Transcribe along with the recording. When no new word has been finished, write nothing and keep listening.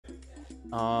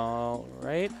All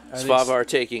right. Svavar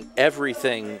taking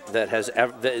everything that has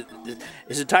ever.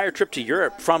 His entire trip to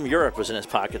Europe, from Europe, was in his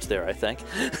pockets there, I think.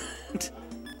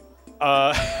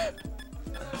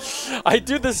 I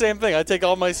do the same thing. I take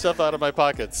all my stuff out of my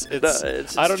pockets.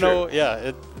 It's I don't true. know.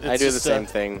 Yeah, I do the same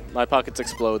thing. My pockets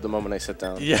explode the moment I sit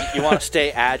down. Yeah. You want to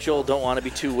stay agile. Don't want to be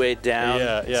too weighed down.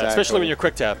 Yeah, Exactly. especially when you're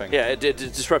quick tapping. Yeah, it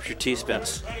disrupts your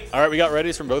T-spins. All right, we got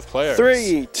readies from both players.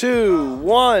 3, 2,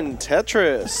 1,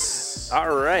 Tetris.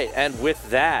 All right, and with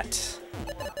that,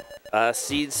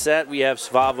 seed set, we have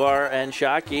Svavar and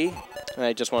Shocky. And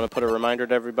I just want to put a reminder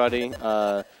to everybody.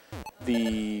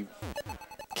 The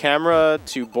camera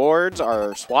to boards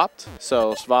are swapped.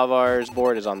 So Svavar's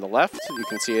board is on the left. You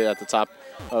can see it at the top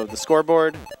of the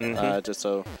scoreboard, just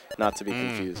so not to be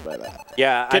confused by that.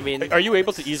 Yeah, I mean... Are you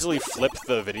able to easily flip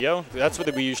the video? That's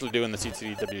what we usually do in the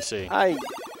CTWC.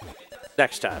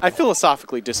 Next time. I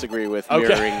philosophically disagree with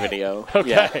mirroring video.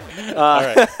 Okay. Yeah. All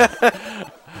right.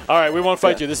 All right, we won't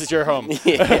fight you. This is your home.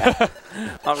 Yeah.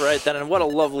 All right, then, and what a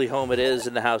lovely home it is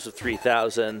in the House of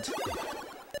 3000.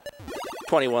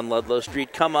 21 Ludlow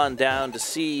Street. Come on down to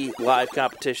see live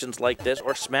competitions like this,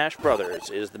 or Smash Brothers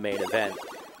is the main event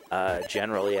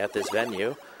generally at this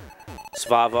venue.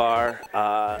 Svavar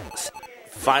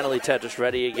finally Tetris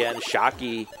ready again.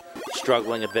 Shocky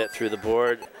struggling a bit through the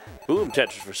board. Boom,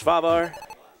 Tetris for Svavar.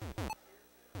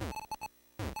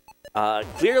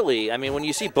 Clearly, I mean, when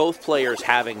you see both players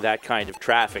having that kind of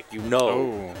traffic, you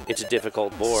know it's a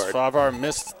difficult board. Svavar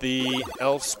missed the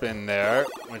elf spin there,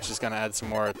 which is going to add some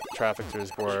more traffic to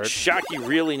his board. Shocky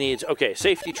really needs, okay,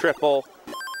 safety triple,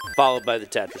 followed by the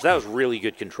Tetris. That was really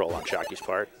good control on Shocky's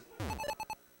part.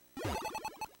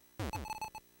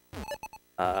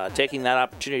 Taking that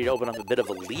opportunity to open up a bit of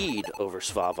a lead over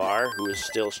Svavar, who is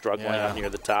still struggling up near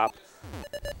the top.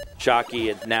 Shocky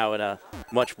is now in a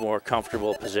much more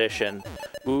comfortable position.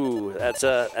 Ooh, that's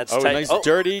tight. Nice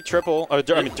dirty triple.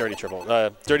 Dirty triple.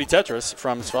 Dirty Tetris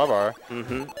from Svavar.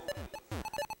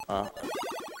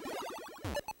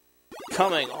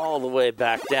 Coming all the way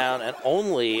back down, and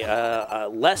only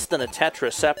less than a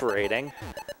Tetris separating.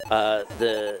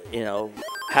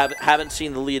 Haven't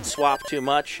seen the lead swap too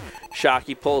much.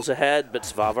 Shocky pulls ahead, but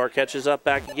Svavar catches up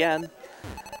back again.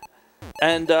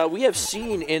 And we have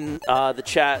seen in the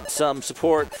chat some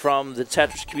support from the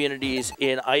Tetris communities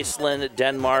in Iceland,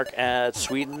 Denmark, and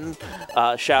Sweden.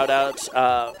 Shout-outs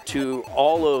to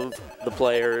all of the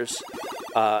players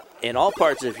in all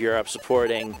parts of Europe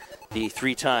supporting the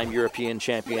three-time European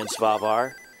champion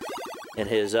Svavar in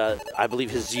his, I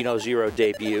believe, his Xeno Zero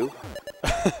debut.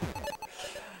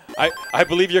 I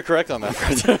believe you're correct on that,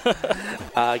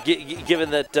 Fred. Given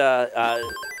that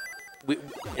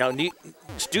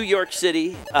New York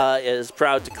City is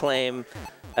proud to claim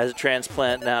as a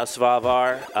transplant now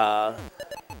Svavar.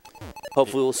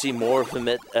 Hopefully we'll see more of him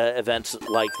at events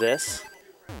like this.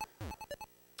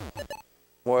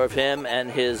 More of him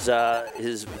and his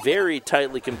very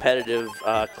tightly competitive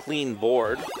clean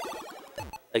board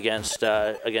against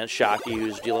Shocky,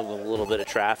 who's dealing with a little bit of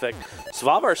traffic.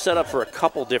 Svavar set up for a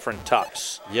couple different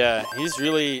tucks. Yeah, he's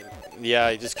really...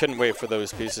 Yeah, he just couldn't wait for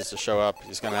those pieces to show up.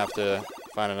 He's going to have to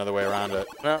find another way around it.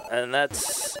 No, and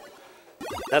that's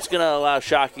going to allow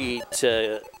Shocky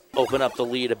to open up the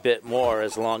lead a bit more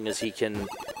as long as he can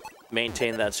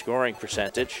maintain that scoring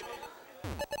percentage.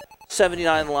 70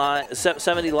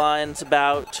 lines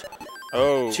about.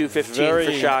 215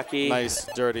 for Shocky. Nice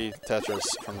dirty Tetris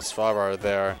from Svavar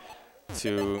there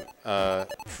to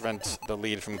prevent the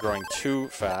lead from growing too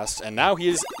fast. And now he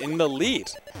is in the lead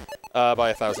by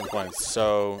 1,000 points.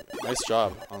 So nice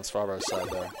job on Svavar's side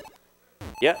there.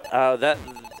 Yeah, that,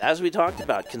 as we talked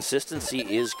about, consistency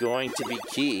is going to be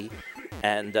key.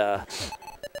 And, I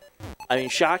mean,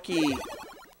 Shocky,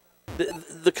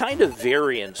 the kind of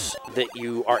variance that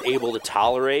you are able to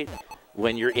tolerate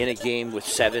when you're in a game with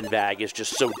 7-bag is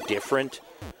just so different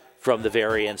from the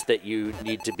variance that you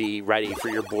need to be ready for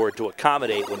your board to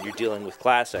accommodate when you're dealing with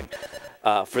Classic.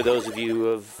 For those of you who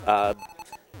have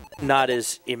not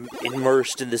as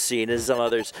immersed in the scene as some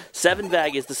others,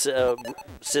 7-bag is the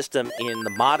system in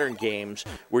the modern games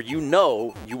where you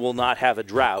know you will not have a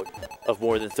drought of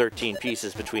more than 13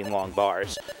 pieces between long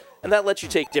bars. And that lets you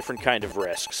take different kind of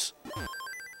risks.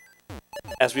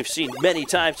 As we've seen many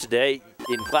times today,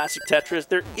 in Classic Tetris,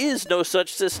 there is no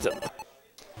such system.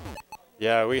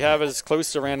 Yeah, we have as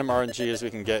close to random RNG as we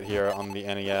can get here on the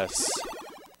NES.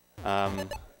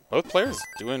 Both players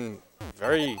doing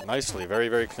very nicely, very,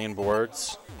 very clean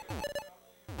boards.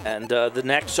 And the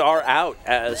necks are out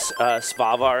as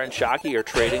Svavar and Shocky are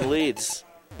trading leads.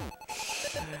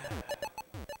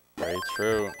 Very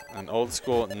true. An old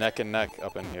school neck and neck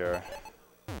up in here.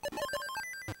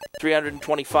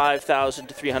 325,000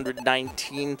 to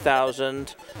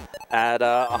 319,000 at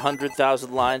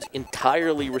 100,000 lines.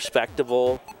 Entirely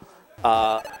respectable.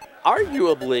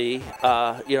 Arguably,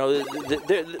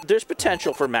 there's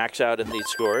potential for max out in these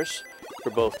scores for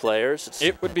both players.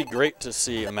 It would be great to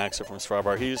see a max out from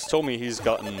Svavar. He's told me he's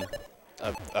gotten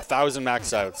 1,000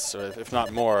 max outs, if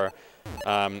not more.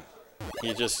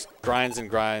 He just grinds and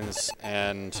grinds,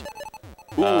 and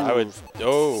I would.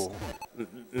 Oh,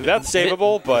 that's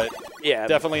savable, but yeah,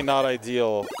 definitely not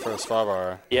ideal for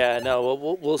Svavar. Yeah, no,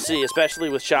 we'll see, especially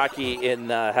with Shocky in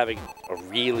having a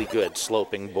really good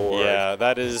sloping board. Yeah,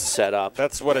 that is set up.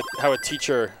 That's how a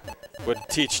teacher would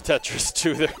teach Tetris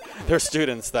to their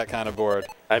students, that kind of board.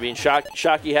 I mean,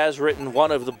 Shocky has written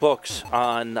one of the books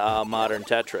on modern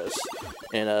Tetris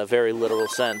in a very literal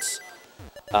sense.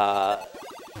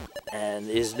 And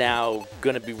is now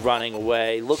going to be running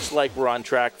away. Looks like we're on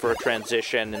track for a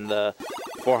transition in the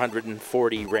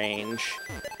 440 range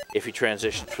if he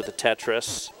transitions for the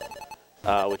Tetris,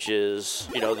 which is,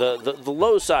 the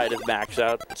low side of max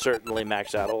out, certainly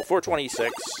max out.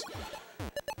 426.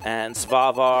 And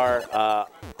Svavar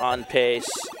on pace.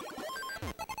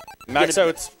 Max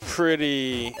out's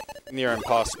pretty near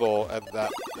impossible at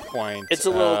that point. It's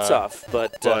a little tough,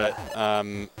 but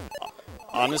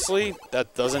honestly,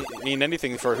 that doesn't mean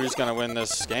anything for who's going to win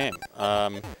this game.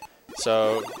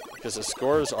 Because the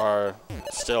scores are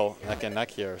still neck and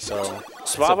neck here. So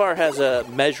Svavar has a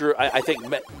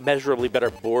measurably better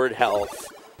board health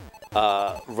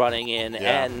running in,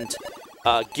 and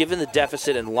given the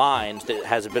deficit in lines, that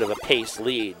has a bit of a pace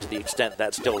lead to the extent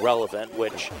that's still relevant,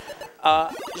 which,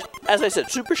 as I said,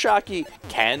 Supershocky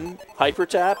can hyper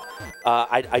tap.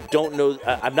 I don't know.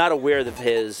 I'm not aware of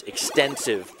his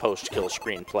extensive post-kill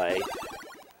screenplay.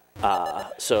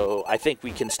 So I think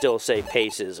we can still say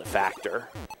pace is a factor.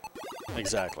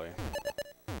 Exactly.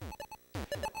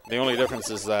 The only difference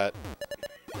is that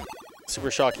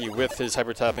Supershocky, with his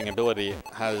hyper tapping ability,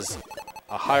 has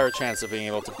a higher chance of being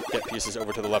able to get pieces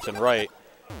over to the left and right,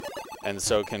 and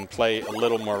so can play a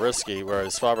little more risky,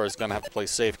 whereas Svavar is going to have to play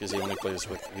safe because he only plays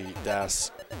with the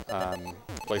DAS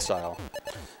playstyle.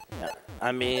 Yeah.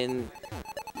 I mean,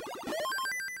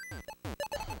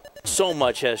 so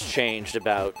much has changed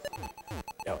about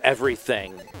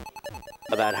everything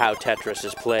about how Tetris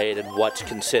is played and what's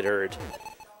considered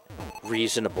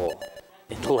reasonable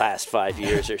in the last 5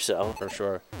 years or so. For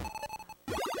sure.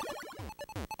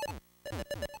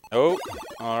 Oh,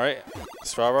 all right.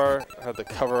 Svavar had to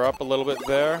cover up a little bit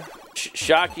there.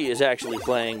 Shocky is actually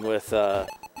playing with, I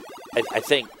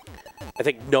think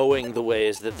knowing the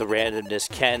ways that the randomness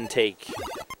can take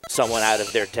someone out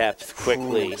of their depth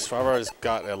quickly. Svavar's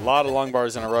got a lot of long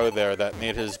bars in a row there that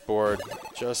made his board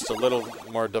just a little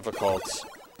more difficult.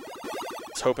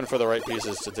 He's hoping for the right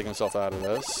pieces to dig himself out of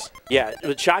this. Yeah,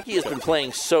 but Shocky has been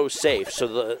playing so safe,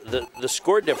 so the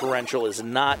score differential is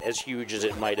not as huge as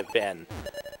it might have been.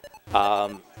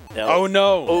 Oh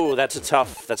no! Oh, that's a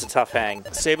tough hang.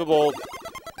 Savable.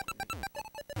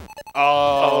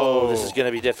 Oh, this is going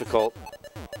to be difficult.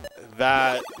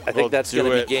 I think that's going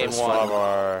to be game one.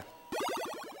 Wow.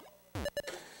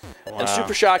 And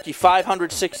Supershocky,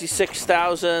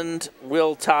 566,000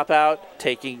 will top out,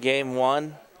 taking game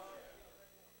one.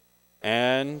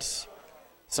 And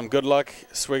some good luck,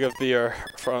 swig of beer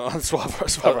on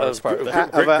Svavar's part.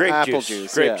 Grape apple juice.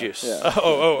 juice. Grape Yeah, juice. yeah.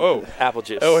 Oh. Apple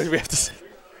juice. Oh, we have to say.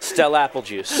 Stella apple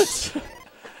juice.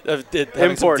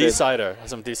 Imported.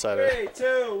 Some D-cider. 3,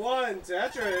 2, 1,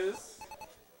 Tetris.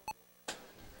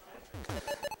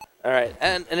 All right,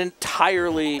 and an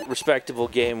entirely respectable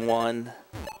game one.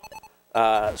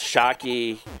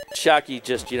 Shocky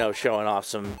just showing off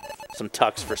some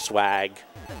tucks for swag,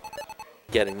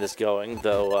 getting this going.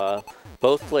 Though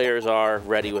both players are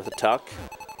ready with a tuck.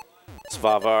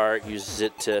 Svavar uses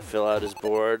it to fill out his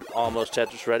board. Almost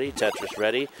Tetris ready. Tetris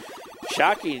ready.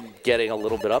 Shocky getting a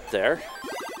little bit up there.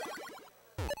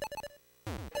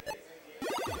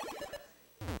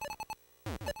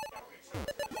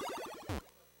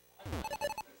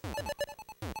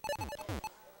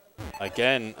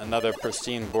 Again, another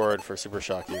pristine board for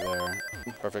Supershocky there.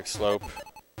 Perfect slope.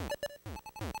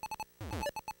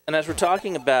 And as we're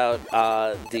talking about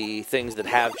the things that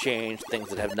have changed, things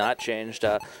that have not changed,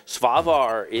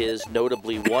 Svavar is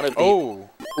notably one of the... Oh!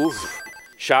 Oof.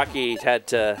 Shocky had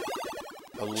to...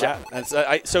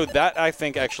 So that, I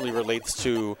think, actually relates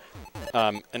to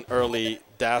an early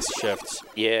DAS shift.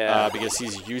 Yeah. Because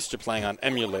he's used to playing on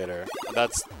emulator.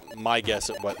 That's my guess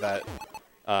at what that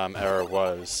error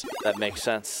was. That makes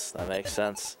sense.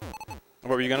 What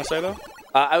were you going to say, though?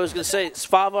 I was going to say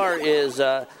Svavar is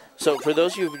So for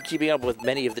those of you who've been keeping up with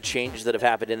many of the changes that have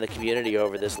happened in the community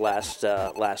over this last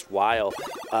while,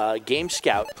 Game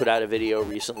Scout put out a video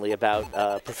recently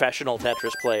about professional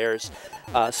Tetris players.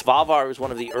 Svavar was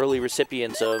one of the early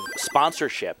recipients of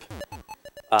sponsorship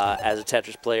as a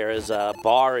Tetris player, as a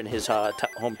bar in his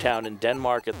hometown in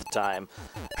Denmark at the time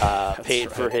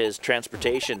paid for his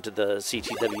transportation to the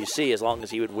CTWC as long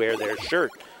as he would wear their shirt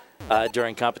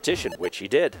during competition, which he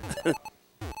did.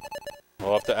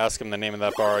 We'll have to ask him the name of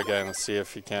that bar again and see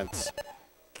if he can't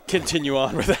continue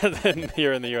on with that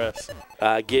here in the U.S.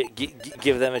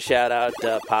 Give them a shout out,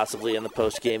 possibly in the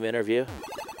post-game interview.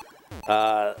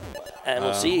 And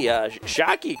we'll see.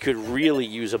 Shocky could really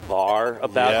use a bar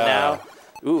about now.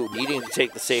 Ooh, needing to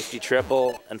take the safety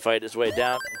triple and fight his way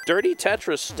down. Dirty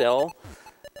Tetris still.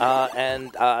 And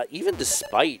even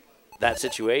despite that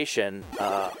situation,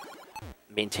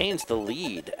 maintains the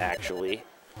lead, actually.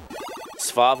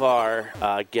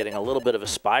 Svavar getting a little bit of a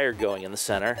spire going in the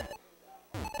center.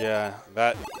 Yeah,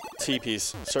 that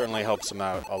T-piece certainly helps him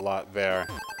out a lot there.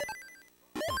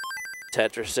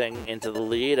 Tetrising into the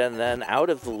lead and then out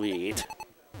of the lead.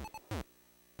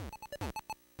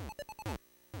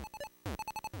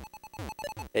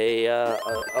 A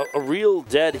real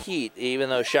dead heat, even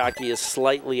though Shocky is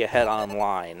slightly ahead on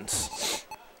lines.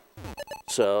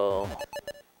 So,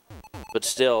 but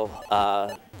still,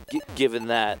 given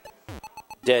that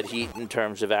dead heat in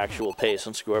terms of actual pace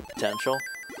and score potential.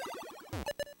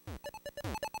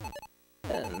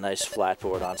 And a nice flat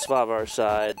board on Svavar's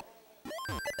side.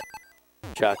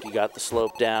 Shocky got the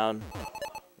slope down.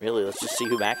 Really, let's just see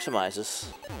who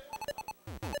maximizes.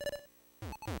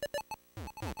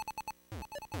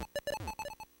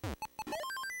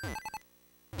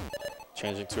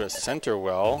 Changing to a center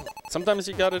well. Sometimes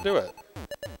you got to do it.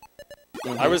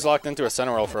 I was locked into a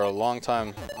center well for a long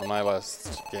time on my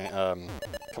last game,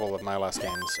 couple of my last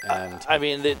games, and I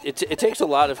mean, it takes a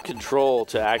lot of control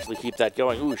to actually keep that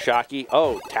going. Ooh, Shocky!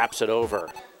 Oh, taps it over.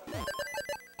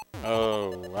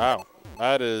 Oh wow,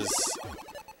 that is.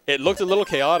 It looked a little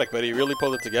chaotic, but he really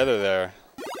pulled it together there.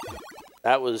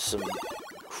 That was some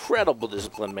incredible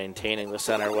discipline maintaining the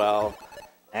center well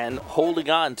and holding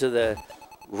on to the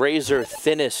razor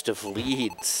thinnest of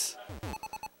leads.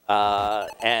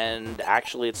 And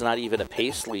actually, it's not even a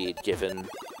pace lead given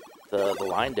the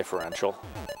line differential.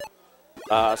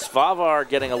 Svavar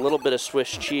getting a little bit of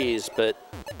Swiss cheese, but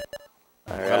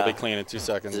that'll be clean in 2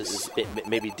 seconds.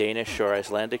 Maybe Danish or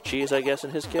Icelandic cheese, I guess,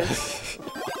 in his case.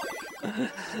 Boom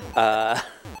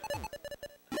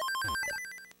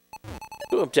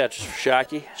Tetris for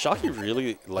Shocky. Shocky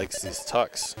really likes these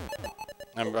tucks.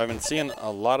 I've been seeing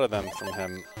a lot of them from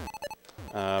him.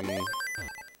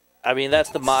 I mean, that's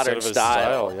the modern sort of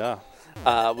style. Yeah.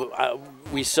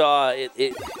 We saw it.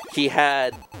 He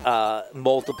had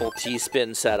multiple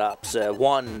T-spin setups.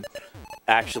 One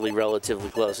actually relatively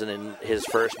close, and in his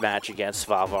first match against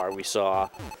Svavar, we saw.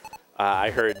 I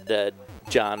heard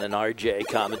John and RJ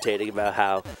commentating about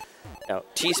how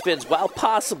T-spins, while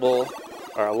possible,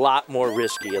 are a lot more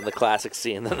risky in the classic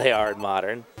scene than they are in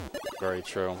modern. Very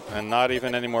true, and not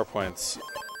even any more points.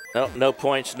 No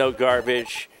points, no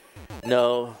garbage,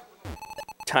 no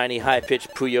tiny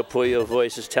high-pitched Puyo Puyo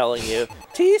voices telling you,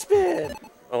 T-spin,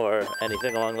 or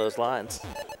anything along those lines.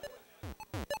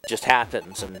 Just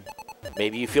happens, and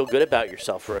maybe you feel good about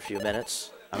yourself for a few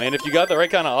minutes. I mean, if you got the right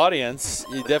kind of audience,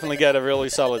 you definitely get a really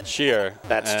solid cheer.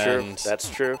 That's true. That's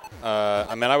true.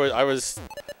 I mean, I was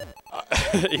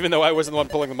even though I wasn't the one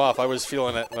pulling them off, I was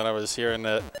feeling it when I was hearing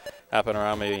it happen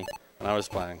around me when I was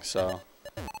playing, so.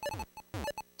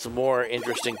 Some more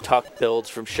interesting tuck builds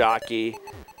from Shocky.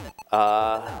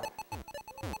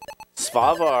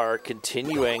 Svavar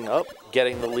continuing up,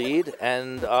 getting the lead,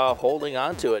 and holding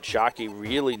on to it. Shocky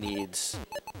really needs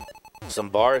some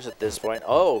bars at this point.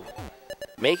 Oh,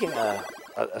 making a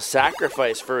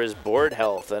sacrifice for his board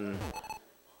health, and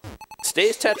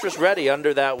stays Tetris ready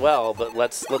under that well, but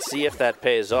let's see if that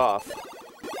pays off.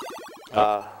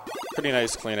 Pretty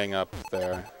nice cleaning up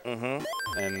there. Mm-hmm.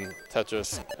 And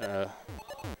Tetris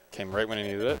came right when he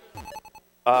needed it.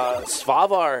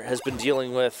 Svavar has been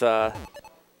dealing with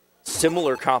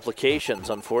similar complications,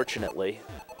 unfortunately.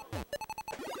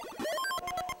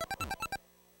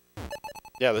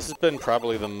 Yeah, this has been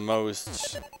probably the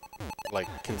most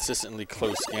consistently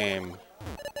close game.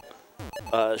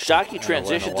 Shocky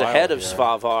transitions ahead of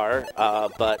Svavar,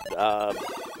 but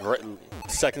right,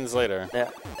 seconds later. Yeah.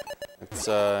 It's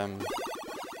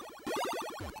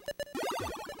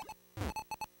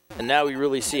and now we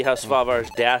really see how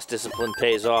Svavar's dash discipline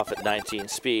pays off at 19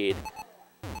 speed.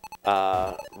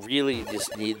 really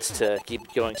just needs to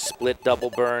keep going split double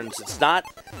burns.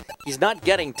 He's not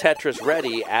getting Tetris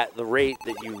ready at the rate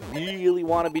that you really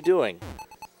want to be doing.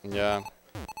 Yeah.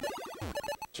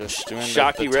 Just doing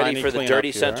Shocky the ready tiny for the cleanup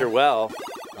dirty here. center well.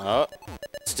 Oh,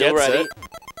 Still gets ready. it.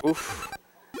 Oof.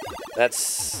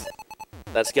 That's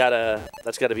gotta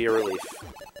be a relief.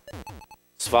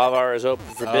 Svavar is open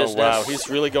for business. Oh wow, he's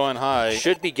really going high.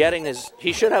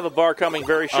 He should have a bar coming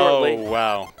very shortly. Oh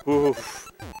wow. Oof.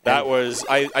 That was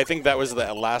I think that was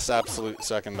the last absolute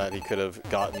second that he could have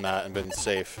gotten that and been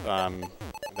safe.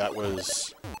 That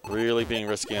was really being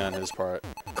risky on his part.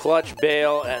 Clutch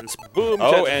bail and boom.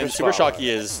 Oh, and for Svavar. Supershocky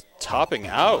is topping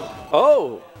out.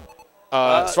 Oh.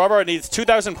 Svavar needs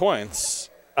 2,000 points.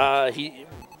 He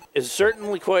is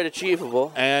certainly quite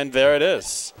achievable. And there it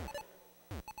is.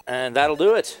 And that'll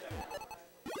do it.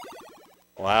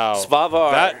 Wow.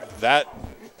 Svavar.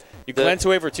 You glance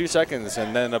away for 2 seconds,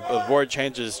 and then the board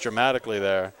changes dramatically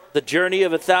there. The journey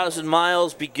of 1,000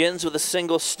 miles begins with a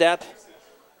single step.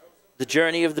 The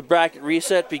journey of the bracket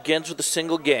reset begins with a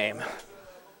single game.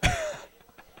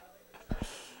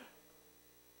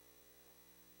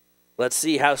 Let's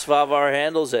see how Svavar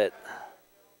handles it.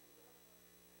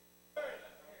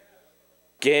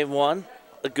 Game 1,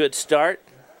 a good start.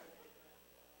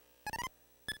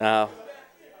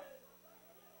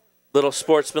 Little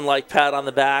sportsman-like pat on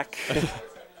the back.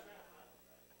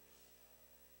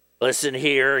 Listen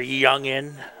here,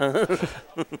 youngin'.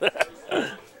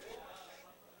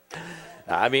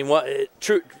 I mean,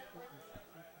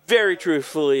 very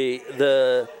truthfully,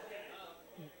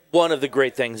 one of the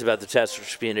great things about the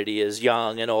Tetris community is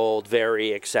young and old,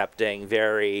 very accepting,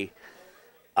 very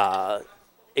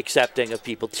accepting of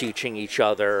people teaching each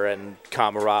other and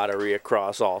camaraderie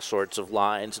across all sorts of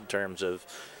lines in terms of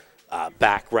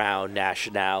background,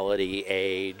 nationality,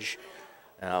 age.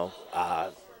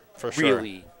 For sure.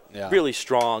 Really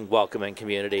strong, welcoming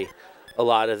community. A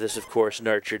lot of this, of course,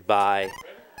 nurtured by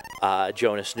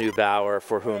Jonas Neubauer,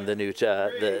 for whom the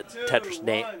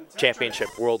Tetris Championship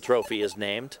World Trophy is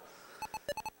named,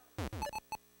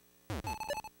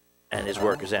 and his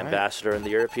work as ambassador in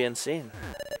the European scene.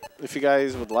 If you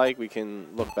guys would like, we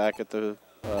can look back at the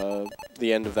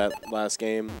end of that last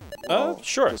game.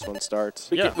 Sure. This one starts.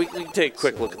 We can take a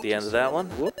quick look at the end of that one.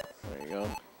 Whoop. There you go.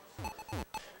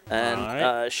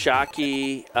 And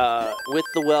Shocky, with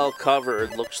the well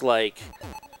covered, looks like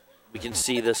we can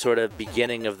see the sort of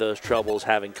beginning of those troubles,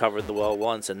 having covered the well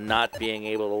once and not being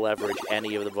able to leverage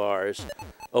any of the bars.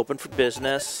 Open for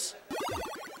business.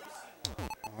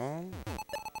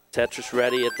 Tetris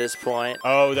ready at this point.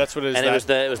 Oh, that's what it is. And it was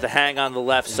the hang on the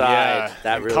left side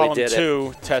that really did it.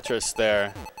 Column 2 Tetris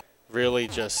there, really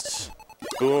just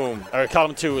boom. Or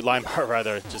column 2 line bar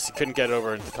rather, just couldn't get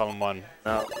over into column 1.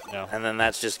 No. And then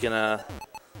that's just gonna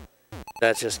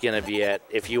be it.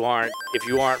 If you aren't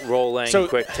rolling,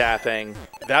 quick tapping.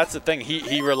 That's the thing.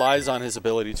 He relies on his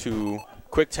ability to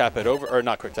quick tap it over, or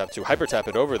not quick tap, to hyper tap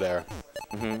it over there,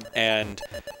 and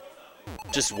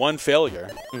just one failure,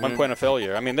 1 point of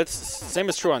failure. I mean, that's same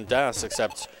is true on Das,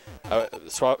 except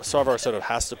Svavar sort of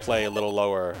has to play a little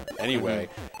lower anyway.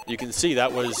 You can see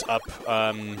that was up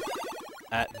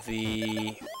at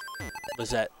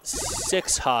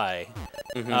 6 high.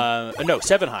 No,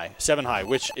 7 high. 7 high,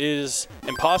 which is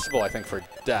impossible, I think, for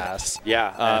Das.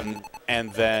 Yeah.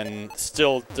 And then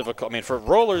still difficult. I mean, for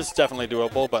rollers, definitely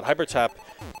doable, but hyper tap,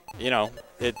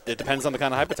 it depends on the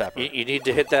kind of hyper tap. You need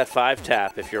to hit that 5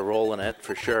 tap if you're rolling it,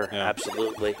 for sure. Yeah.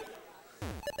 Absolutely.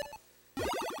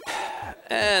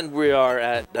 And we are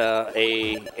at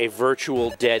a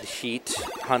virtual dead heat,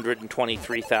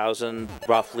 123,000,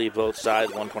 roughly both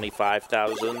sides,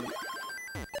 125,000.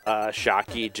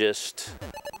 Shocky just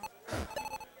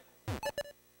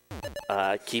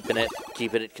keeping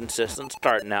it consistent,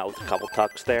 starting out with a couple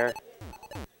tucks there.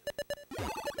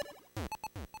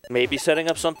 Maybe setting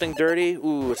up something dirty.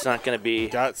 Ooh, it's not going to be.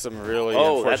 Got some really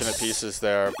unfortunate pieces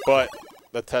there, but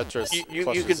the Tetris.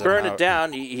 You could burn it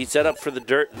down. He set up for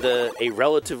a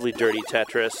relatively dirty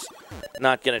Tetris.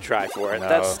 Not going to try for it.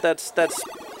 No. That's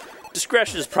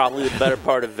discretion is probably the better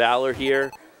part of valor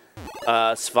here.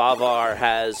 Svavar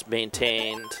has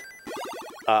maintained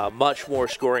much more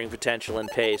scoring potential and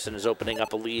pace and is opening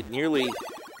up a lead nearly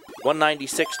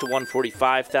 196 to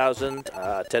 145,000.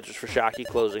 Tetris for Shocky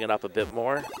closing it up a bit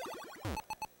more.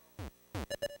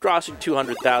 Crossing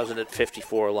 200,000 at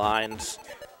 54 lines.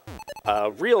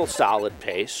 Real solid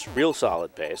pace.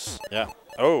 Yeah.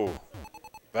 Oh.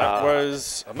 That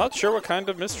was. I'm not sure what kind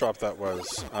of misdrop that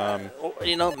was.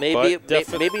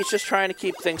 Maybe it's just trying to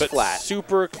keep things flat.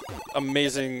 Super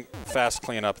amazing fast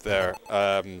cleanup there.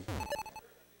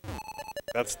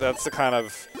 That's the kind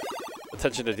of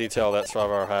attention to detail that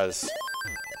Svavar has.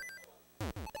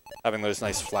 Having those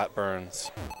nice flat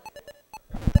burns.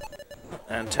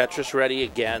 And Tetris ready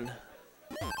again.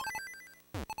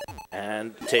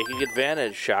 And taking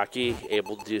advantage, Shocky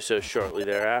able to do so shortly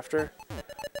thereafter.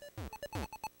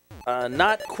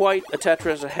 Not quite a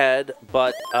Tetris ahead,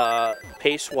 but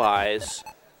pace-wise,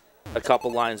 a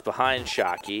couple lines behind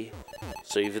Shocky.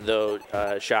 So even though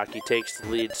Shocky takes the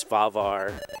lead,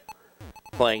 Svavar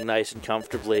playing nice and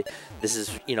comfortably. This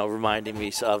is, reminding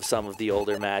me of some of the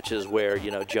older matches where,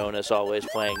 Jonas always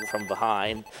playing from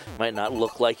behind. Might not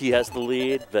look like he has the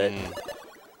lead, but...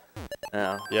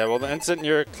 Yeah, well, the instant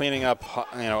you're cleaning up,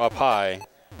 up high,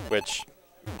 which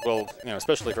will,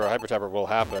 especially for a hyper tapper, will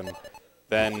happen,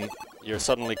 then you're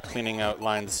suddenly cleaning out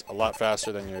lines a lot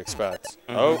faster than you expect.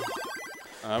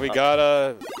 We got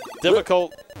a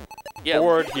difficult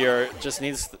board here. Just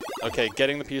needs,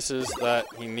 getting the pieces that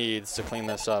he needs to clean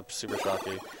this up.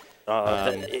 Supershocky.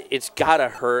 It's gotta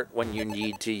hurt when you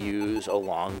need to use a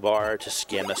long bar to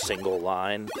skim a single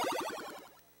line.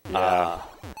 Yeah.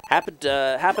 Happened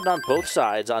on both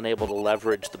sides, unable to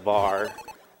leverage the bar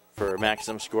for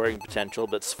maximum scoring potential,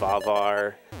 but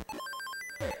Svavar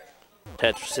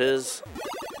Tetris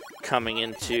coming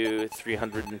into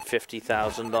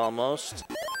 350,000 almost.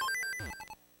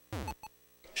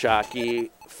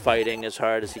 Shocky fighting as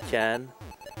hard as he can.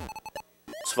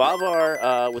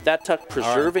 Svavar, with that tuck,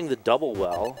 preserving the double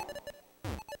well.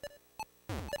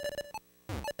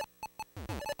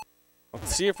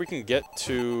 Let's see if we can get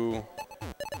to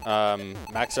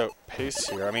max out pace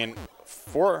here. I mean,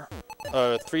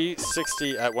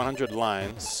 360 at 100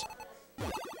 lines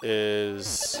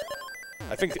is,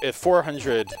 I think, if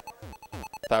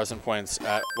 400,000 points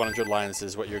at 100 lines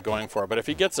is what you're going for. But if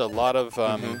he gets a lot of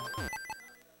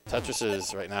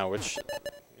Tetrises right now, which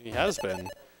he has been,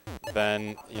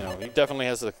 then he definitely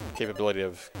has the capability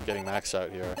of getting max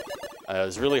out here. I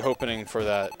was really hoping for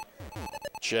that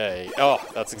J. Oh,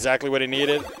 that's exactly what he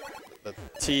needed. The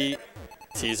T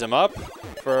tees him up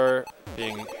for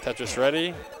being Tetris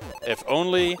ready. If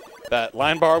only that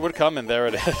line bar would come, and there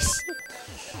it is.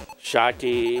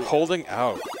 Shocky holding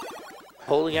out.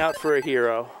 Holding out for a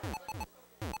hero.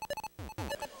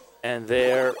 And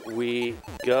there we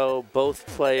go. Both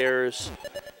players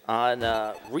on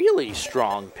a really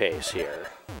strong pace here.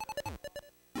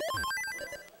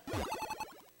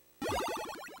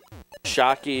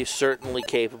 Shocky certainly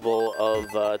capable of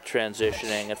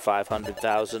transitioning at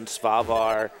 500,000.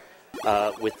 Svavar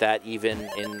with that even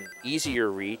in easier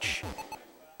reach.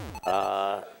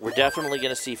 We're definitely going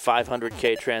to see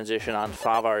 500K transition on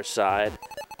Svavar's side.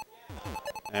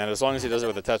 And as long as he does it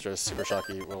with a Tetris,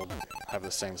 Supershocky will have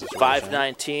the same situation.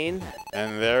 519.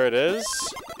 And there it is.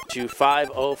 To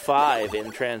 505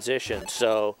 in transition.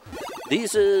 So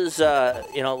these is,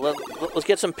 let's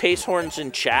get some pace horns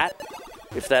in chat,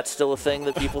 if that's still a thing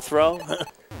that people throw.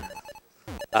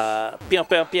 Pew,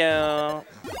 pew, pew. As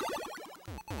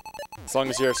long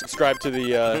as you're subscribed to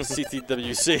the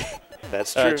CTWC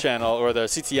that's true. Channel, or the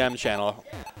CTM channel.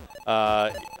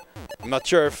 I'm not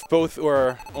sure if both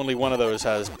or only one of those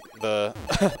has the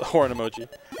horn emoji.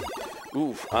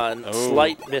 Ooh,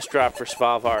 slight misdrop for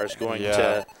Svavar is going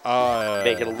to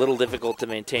make it a little difficult to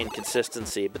maintain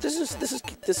consistency, but this is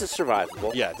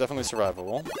survivable. Yeah, definitely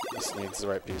survivable. This needs the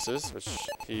right pieces, which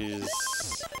he's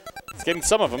getting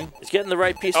some of them. He's getting the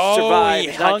right piece to survive.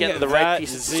 He's not getting the right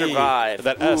piece to survive.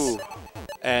 That S.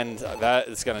 And that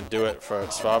is going to do it for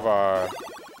Svavar.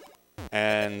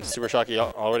 And Supershocky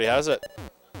already has it.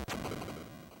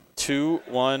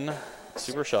 2-1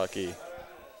 Supershocky.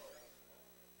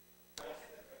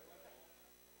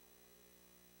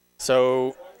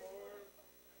 So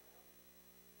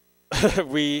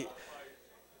the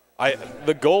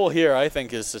goal here, I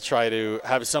think, is to try to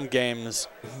have some games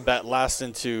that last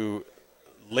into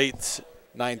late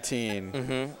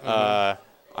 19.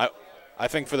 I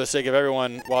think for the sake of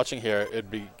everyone watching here, it'd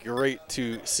be great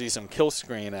to see some kill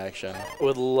screen action.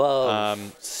 Would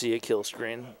love to see a kill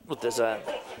screen with this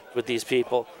with these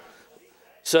people.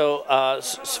 So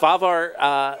Svavar,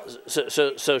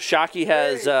 so Shocky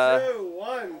has 3, 2,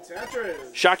 1,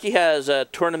 Tetris. Shocky has a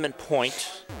tournament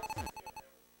point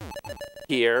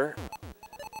here.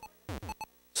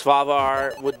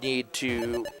 Svavar would need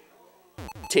to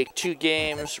take 2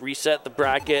 games, reset the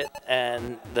bracket,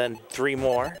 and then 3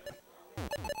 more.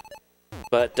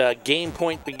 But game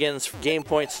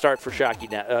points start for Shocky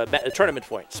now. Tournament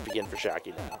points begin for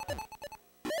Shocky now.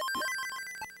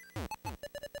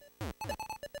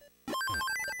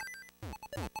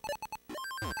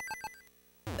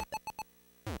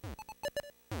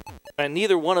 And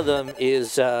neither one of them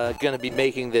is going to be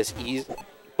making this easy.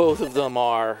 Both of them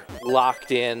are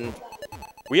locked in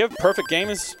We have perfect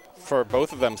games for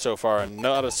both of them so far,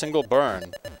 not a single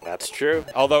burn. That's true.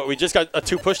 Although we just got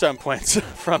 2 pushdown points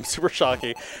from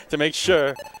Supershocky to make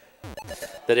sure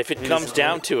that if it comes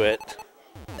down to it,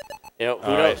 you know,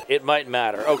 who knows? It might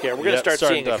matter. Okay, we're going to start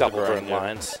seeing a couple burn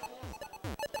lines.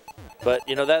 But,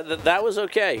 you know, that was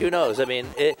okay. Who knows? I mean,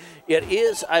 it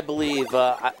is, I believe,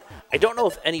 I don't know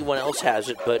if anyone else has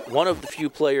it, but one of the few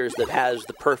players that has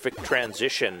the perfect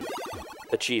transition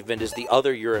achievement is the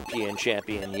other European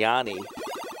champion, Yanni.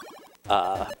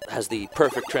 Has the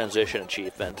perfect transition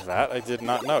achievement. That I did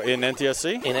not know. In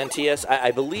NTSC? In NTS,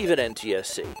 I believe in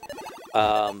NTSC.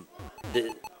 I'm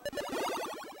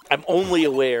only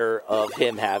aware of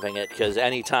him having it because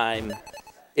anytime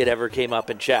it ever came up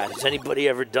in chat, has anybody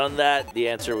ever done that? The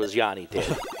answer was Yanni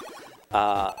did.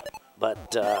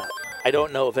 But I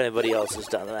don't know if anybody else has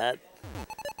done that.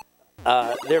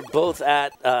 They're both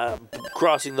at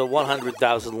crossing the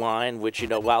 100,000 line, which, you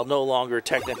know, while no longer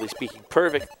technically speaking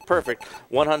perfect,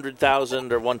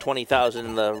 100,000 or 120,000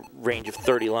 in the range of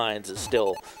 30 lines is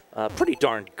still pretty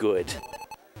darn good.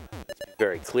 Let's be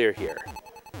very clear here.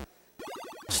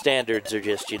 Standards are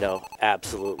just, you know,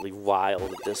 absolutely wild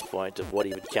at this point of what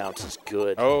even counts as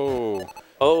good. Oh,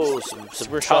 some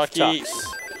Supershocky,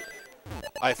 tucks.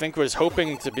 I think was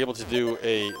hoping to be able to do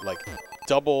a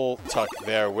double tuck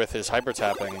there with his hyper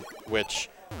tapping, which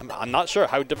I'm not sure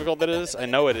how difficult that is. I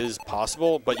know it is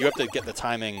possible, but you have to get the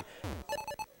timing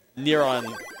near on,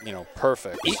 you know,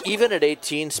 perfect. Even at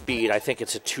 18 speed, I think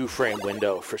it's a 2-frame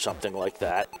window for something like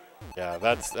that. Yeah,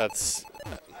 that's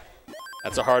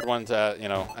a hard one to, you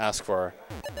know, ask for,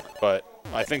 but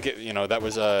I think it, you know, that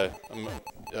was a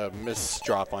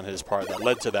misdrop on his part that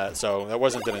led to that. So that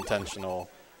wasn't an intentional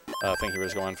thing he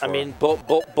was going for. I mean,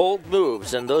 bold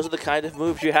moves, and those are the kind of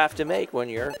moves you have to make when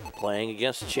you're playing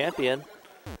against a champion.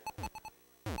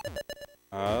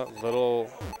 Little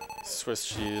Swiss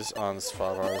cheese on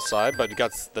Svavar's side, but he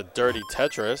got the dirty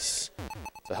Tetris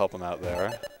to help him out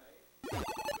there.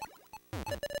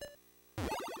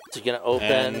 Is he going to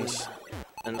open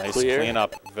and nice clear?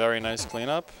 Cleanup. Very nice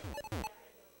cleanup.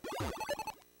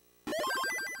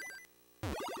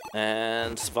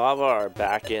 And Svavar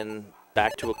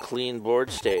back to a clean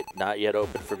board state. Not yet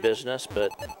open for business,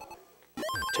 but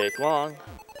take long.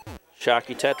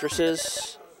 Shocky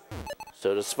Tetrises.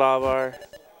 So does Svavar.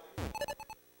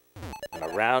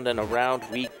 And around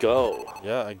we go.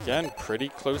 Yeah, again, pretty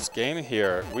close game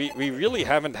here. We really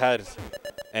haven't had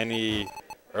any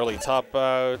early top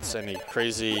outs, any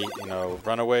crazy, you know,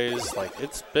 runaways. Like,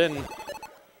 it's been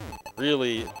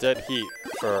really dead heat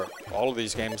for all of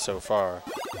these games so far.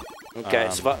 Okay,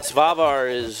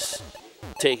 Svavar is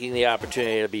taking the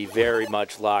opportunity to be very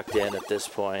much locked in at this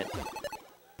point.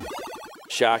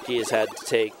 Shocky has had to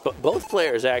take, both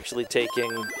players actually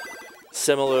taking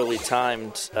similarly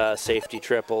timed safety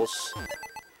triples.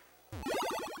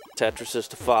 Tetris is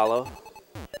to follow.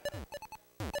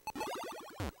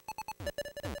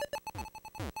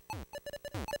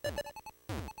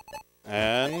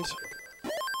 And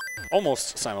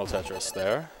almost simul-Tetris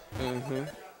there. Mm-hmm.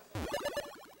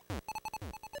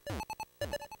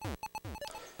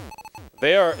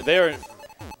 They are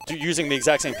using the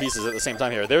exact same pieces at the same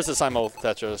time here. There's the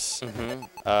simul-Tetris.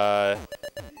 Mm-hmm.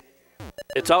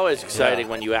 It's always exciting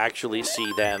when you actually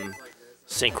see them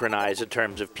synchronize in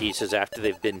terms of pieces after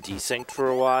they've been desynced for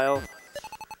a while.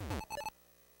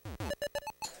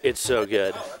 It's so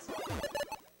good.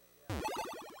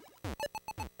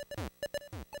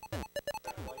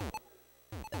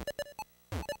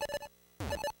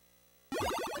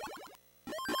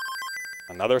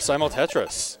 Another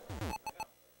simul-Tetris.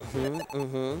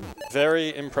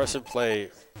 Very impressive play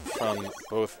from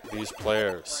both these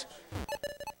players.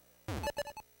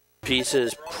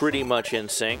 Pieces pretty much in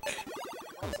sync.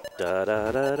 Da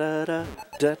da da da da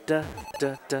da da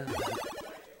da da.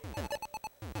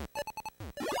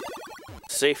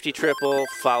 Safety triple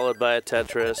followed by a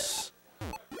Tetris.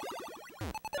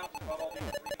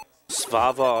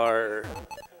 Svavar.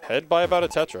 Head by about a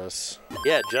Tetris.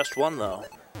 Yeah, just one though.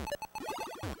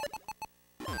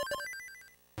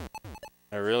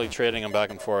 They're really trading them back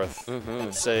and forth.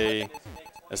 I'd say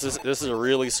this is a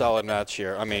really solid match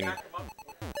here. I mean,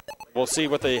 we'll see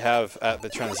what they have at the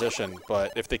transition,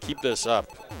 but if they keep this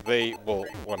up, they will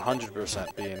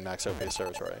 100% be in max OP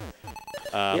territory.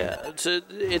 Yeah,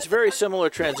 it's very similar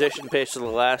transition pace to the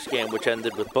last game, which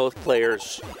ended with both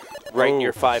players right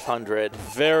near 500.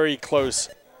 Very close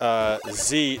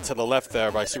Z to the left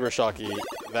there by Supershocky.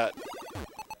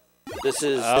 This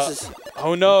is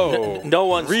oh no! No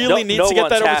one's really needs to get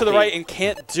that over to the happy. right and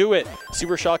can't do it.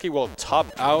 Supershocky will top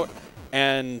out,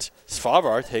 and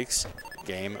Svavar takes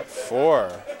game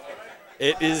 4.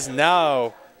 It is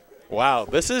now Wow,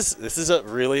 this is a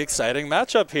really exciting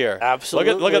matchup here.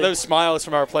 Absolutely. Look at those smiles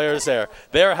from our players there.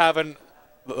 They're having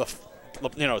the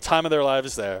time of their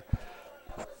lives there.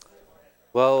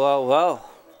 Well.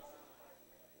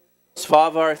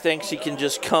 Svavar thinks he can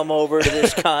just come over to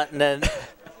this continent,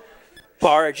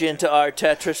 barge into our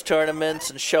Tetris tournaments,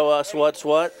 and show us what's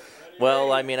what.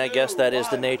 Well, I mean, I guess that is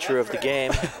the nature of the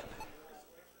game.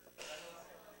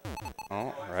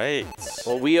 All right.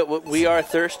 Well, we are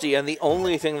thirsty, and the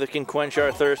only thing that can quench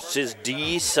our thirsts is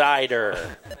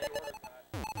D-Cider.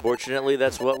 Fortunately,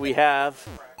 that's what we have.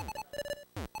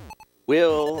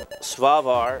 Will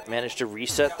Svavar manage to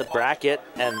reset the bracket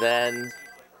and then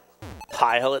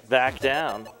pile it back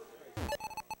down?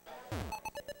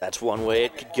 That's one way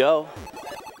it could go.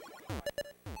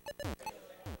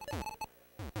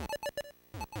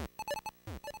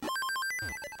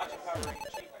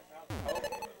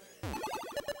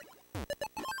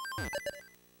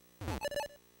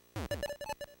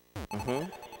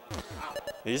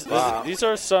 These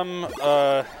are some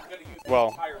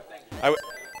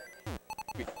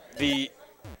the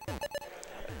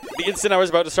instant I was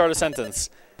about to start a sentence,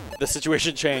 the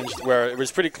situation changed where it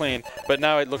was pretty clean, but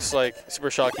now it looks like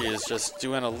Supershocky is just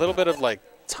doing a little bit of like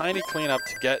tiny cleanup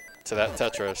to get to that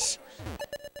Tetris.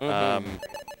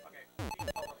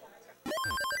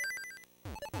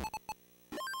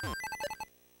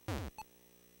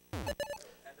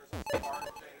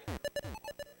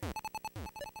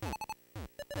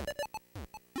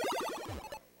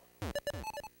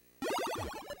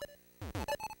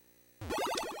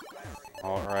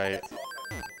 All right,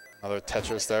 another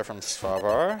Tetris there from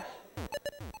Svavar.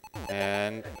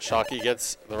 And Shocky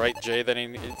gets the right J that he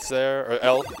needs there, or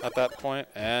L at that point,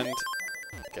 and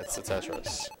gets the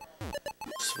Tetris.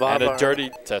 Svavar and a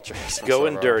dirty Tetris from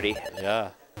going Svavar. dirty.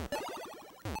 Yeah.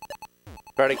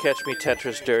 Try to catch me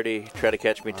Tetris dirty. Try to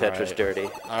catch me Tetris dirty.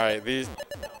 All right, these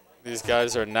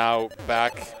guys are now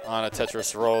back on a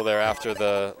Tetris roll there after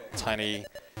the tiny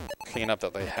cleanup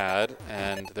that they had,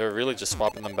 and they're really just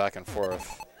swapping them back and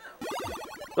forth.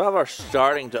 Svavar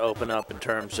starting to open up in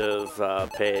terms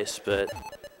of pace, but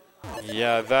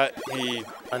yeah, the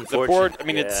board. I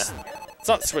mean, it's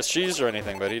not Swiss cheese or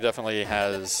anything, but he definitely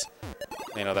has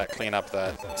that cleanup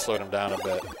that slowed him down a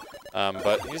bit.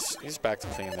 But he's back to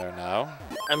clean there now.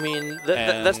 I mean,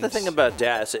 that's the thing about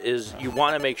DAS is you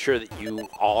want to make sure that you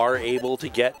are able to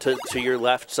get to your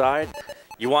left side.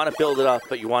 You want to build it up,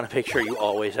 but you want to make sure you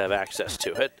always have access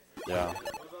to it. Yeah.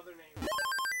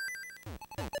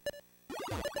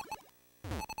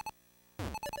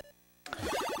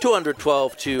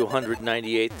 $212 to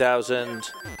 $198,000.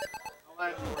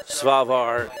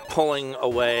 Svavar pulling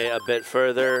away a bit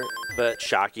further, but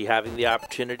Shocky having the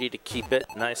opportunity to keep it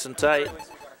nice and tight.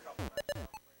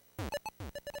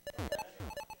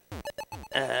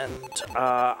 And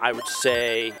I would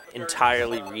say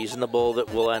entirely reasonable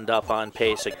that we'll end up on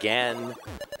pace again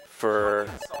for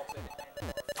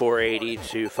 480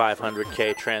 to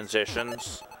 500K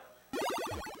transitions.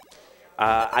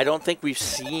 I don't think we've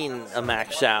seen a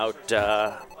max out.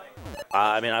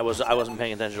 I mean, I wasn't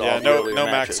paying attention to all the earlier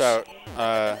matches. Max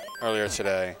out earlier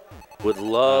today. Would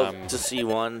love to see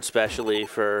one, especially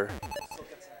for.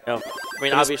 I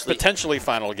mean, obviously potentially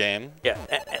final game. Yeah,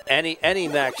 any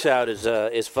max out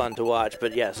is fun to watch,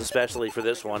 but yes, especially for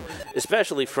this one,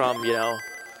 especially from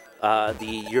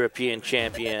the European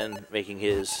champion making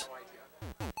his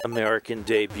American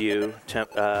debut.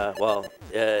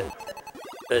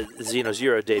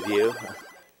 Xeno debut.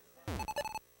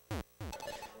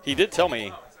 He did tell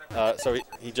me. So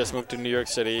he just moved to New York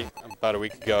City about a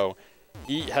week ago.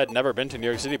 He had never been to New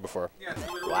York City before.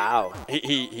 Wow.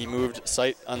 He moved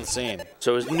sight unseen.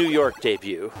 So his New York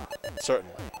debut.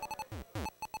 Certainly.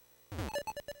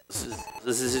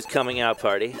 This is his coming out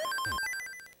party.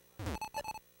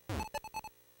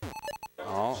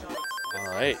 All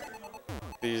right.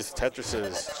 These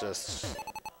Tetrises just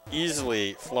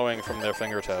easily flowing from their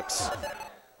fingertips.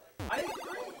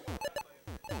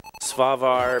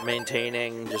 Svavar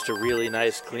maintaining just a really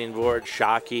nice clean board.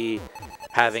 Shocky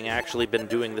having actually been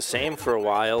doing the same for a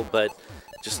while, but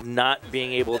just not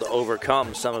being able to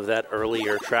overcome some of that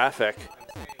earlier traffic.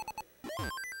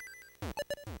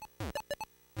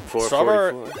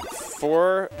 Svavar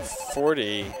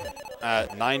 440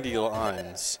 at 90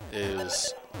 lines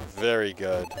is very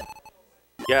good.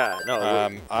 Yeah, no.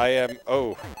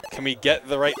 Can we get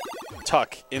the right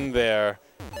tuck in there?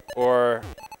 Or,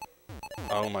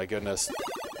 oh my goodness.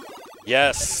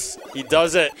 Yes, he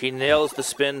does it. He nails the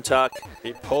spin tuck.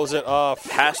 He pulls it off.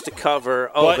 Has to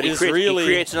cover. Oh, but he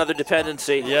creates another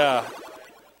dependency. Yeah.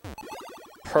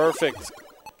 Perfect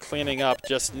cleaning up.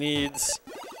 Just needs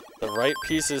the right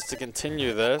pieces to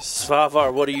continue this.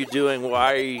 Svavar, what are you doing?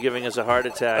 Why are you giving us a heart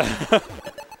attack?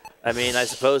 I mean, I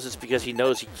suppose it's because he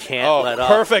knows he can't let up.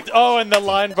 Perfect. Oh, and the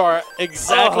line bar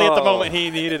exactly at the moment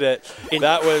he needed it.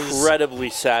 That was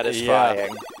incredibly satisfying.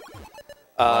 Yeah.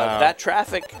 Wow. That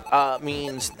traffic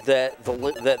means that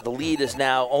the lead is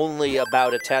now only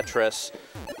about a Tetris,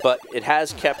 but it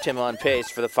has kept him on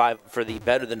pace for the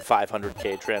better than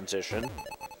 500K transition.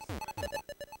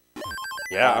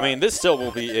 Yeah, I mean, this still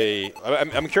will be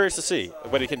I'm curious to see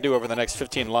what he can do over the next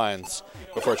 15 lines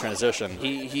before transition.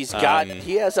 He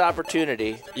has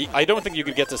opportunity. I don't think you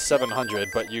could get to 700,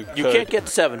 but you can't get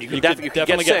to 7. You can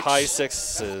definitely get high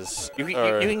sixes. You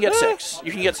can get 6.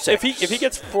 You can get 6. If he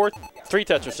gets 3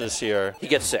 Tetrises here, he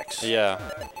gets 6. Yeah,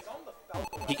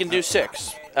 he can do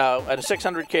 6. And a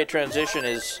 600K transition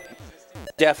is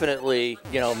definitely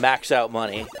max out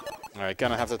money. All right,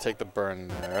 gonna have to take the burn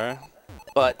there.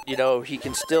 But he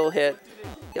can still hit.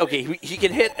 Okay, he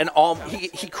can hit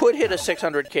he could hit a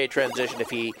 600K transition if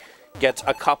he gets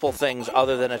a couple things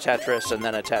other than a Tetris and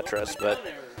then a Tetris. But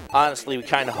honestly, we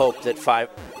kind of hope that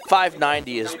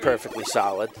 590 is perfectly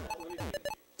solid.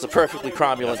 It's a perfectly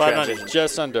cromulent transition.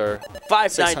 Just under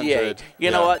 598.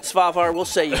 You know what, Svavar? We'll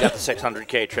say you got the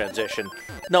 600K transition.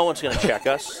 No one's going to check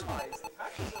us.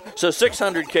 So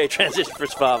 600K transition for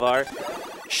Svavar.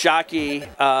 Shocky,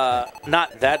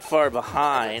 not that far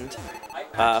behind,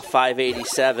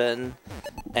 587,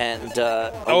 and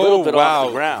a little bit off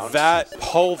the ground. That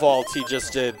pole vault he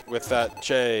just did with that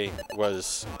J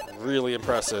was really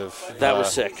impressive. That was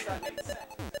sick.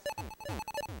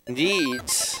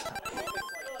 Needs.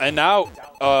 And now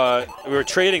we were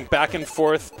trading back and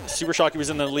forth. Supershocky was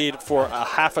in the lead for a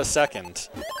half a second.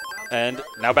 And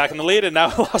now back in the lead, and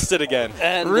now lost it again.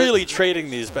 And really trading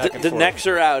these back and forth. The necks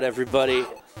are out, everybody.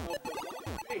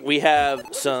 We have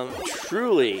some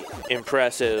truly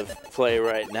impressive play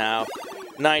right now.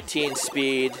 19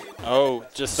 speed. Oh,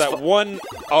 just that one.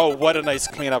 Oh, what a nice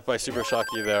cleanup by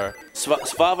Supershocky there.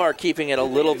 Svavar keeping it a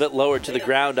little bit lower to the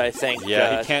ground, I think.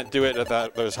 Yeah, he can't do it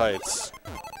at those heights.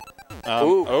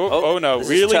 No.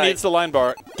 Really needs the line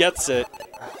bar. Gets it.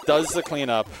 Does the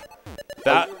cleanup.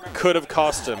 That could have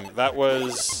cost him. That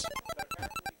was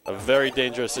a very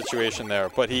dangerous situation there.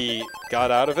 But he got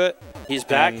out of it. He's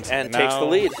back and takes the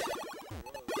lead.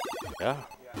 Yeah.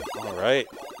 All right.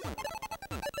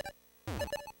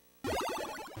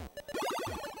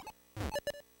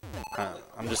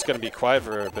 I'm just going to be quiet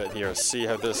for a bit here. See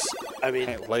how this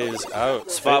lays out.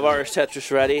 Svavar's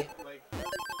Tetris ready.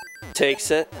 Takes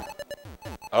it.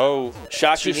 Oh,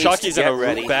 Shocky's in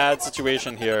a bad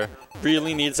situation here.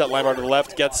 Really needs that line bar to the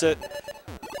left. Gets it.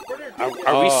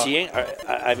 Are we seeing?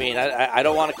 I mean, I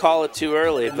don't want to call it too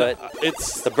early, but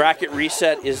the bracket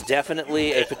reset is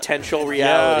definitely a potential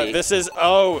reality. Yeah, this is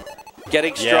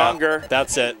getting stronger. Yeah,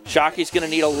 that's it. Shocky's going to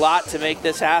need a lot to make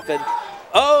this happen.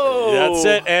 Oh, that's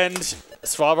it. And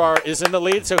Svavar is in the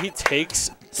lead, so he takes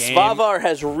game Svavar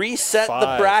has reset 5.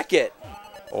 the bracket.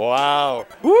 Wow.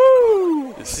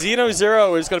 Woo!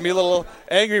 XenoZero is going to be a little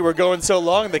angry. We're going so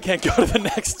long they can't go to the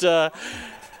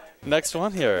next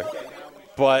one here.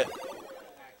 But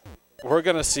we're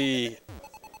going to see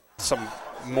some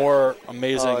more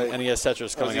amazing NES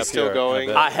Tetris coming up still here.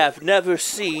 Going? I have never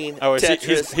seen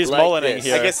Tetris he's like mullining this.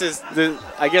 here.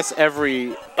 I guess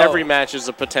every match is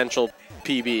a potential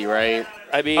PB, right?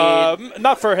 I mean,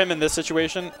 not for him in this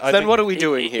situation. Then what are we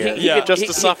doing here? Just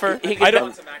to suffer?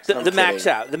 The max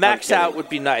out. The max out would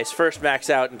be nice. First max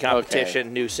out in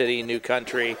competition, new city, new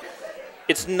country.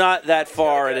 It's not that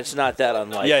far, and it's not that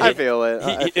unlikely. Yeah, I feel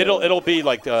it. It'll be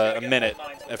like a minute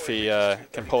if he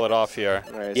can pull it off here.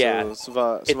 All right,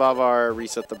 so Svavar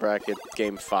reset the bracket,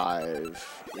 game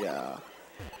 5. Yeah.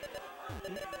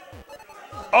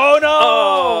 Oh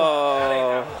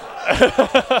no!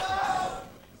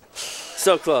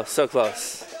 So close, so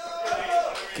close.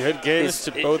 Good games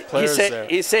to both players there.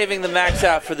 He's saving the max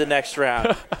out for the next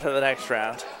round.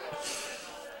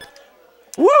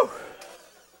 Woo!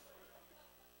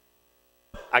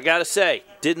 I gotta say,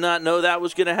 did not know that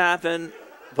was gonna happen,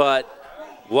 but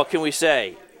what can we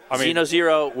say?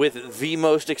 XenoZero with the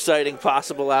most exciting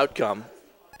possible outcome.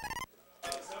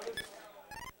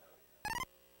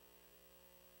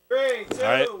 3, 2, All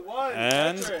right, 1,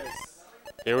 and Tetris.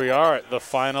 here we are at the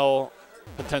final,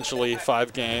 potentially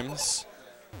 5 games.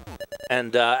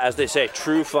 And as they say,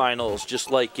 true finals,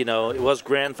 just like, it was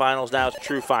grand finals, now it's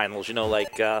true finals,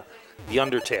 like the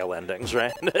Undertale endings,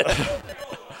 right?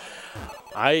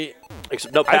 I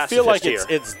no feel like here.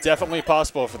 it's definitely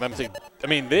possible for them to. I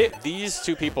mean, these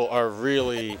two people are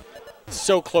really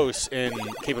so close in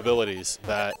capabilities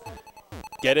that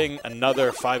getting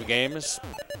another 5 games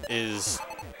is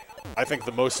I think,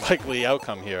 the most likely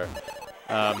outcome here.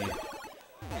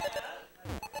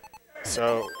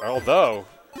 So, although,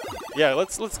 yeah,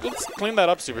 let's clean that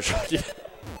up, Supershocky.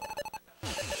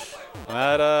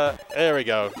 There we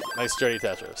go. Nice dirty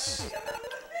Tetris.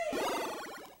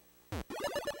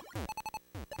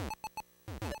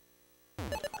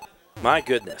 My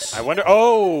goodness. I wonder.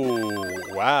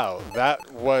 Oh, wow!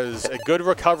 That was a good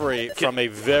recovery from a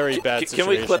very bad situation. Can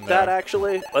we clip there. that?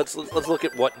 Actually, let's look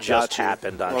at what just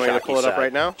happened on Want me to pull it up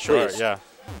right now? Sure. Please. Yeah.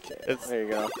 There you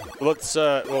go. Let's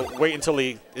we'll wait until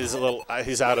he is a little.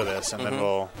 He's out of this, and then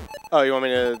we'll. Oh, you want me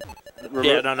to?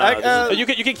 Yeah, no. You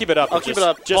can keep it up. I'll keep it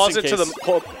up. Just Pause in it to case.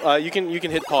 the. You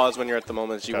can hit pause when you're at the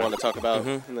moments you Okay. want to talk about,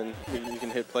 and then you can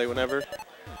hit play whenever.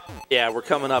 Yeah, we're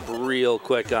coming up real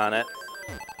quick on it.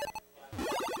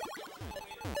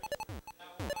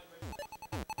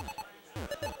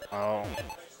 Oh.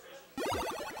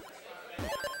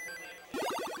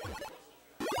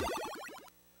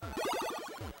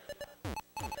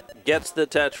 Gets the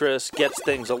Tetris, gets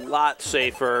things a lot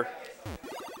safer.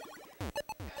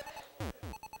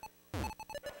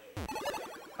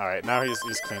 All right, now he's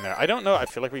clean there. I don't know. I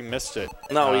feel like we missed it.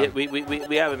 No,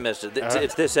 we haven't missed it.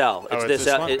 It's this L. It's it's this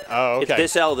this L. one? Oh, okay. It's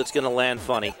this L that's going to land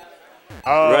funny.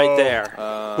 Oh, Right there.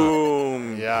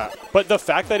 Boom. Yeah, but the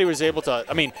fact that he was able to,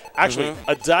 I mean, actually,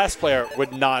 a DAS player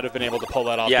would not have been able to pull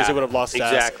that off because Yeah, he would have lost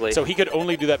DAS. exactly. So he could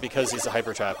only do that because he's a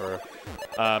hyper trapper.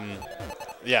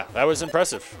 Yeah, that was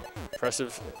impressive.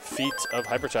 Impressive feat of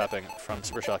hyper tapping from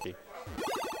Supershocky.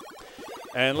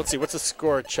 And let's see, what's the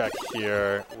score check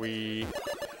here? We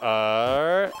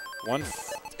are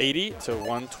 180 to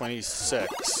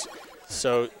 126.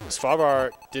 So Svavar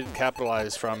did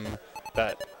capitalize from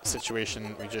that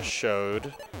situation we just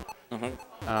showed. But,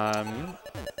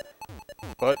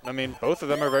 I mean, both of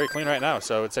them are very clean right now,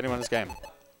 so it's anyone's game.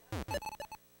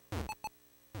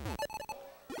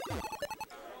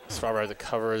 Svavar to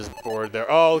cover his board there.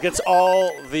 Oh, gets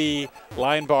all the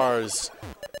line bars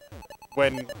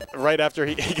when right after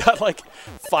he got like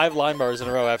 5 line bars in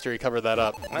a row after he covered that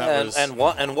up. And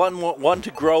one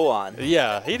to grow on.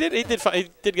 Yeah, he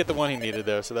did get the one he needed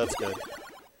there, so that's good.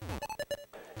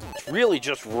 It's really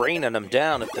just raining them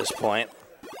down at this point.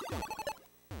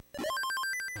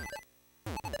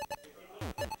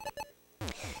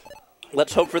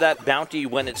 Let's hope for that bounty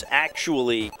when it's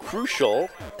actually crucial.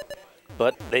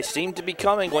 But they seem to be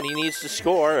coming when he needs to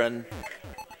score, and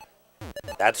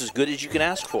that's as good as you can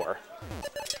ask for.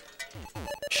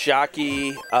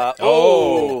 Shocky.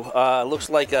 Looks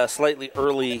like a slightly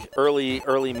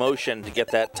early motion to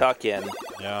get that tuck in.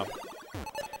 Yeah.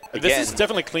 Again. This is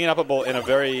definitely clean upable in a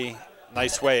very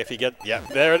nice way if you get, yeah,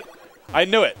 there. I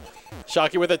knew it.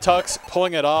 Shocky with a tux,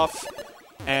 pulling it off,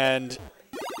 and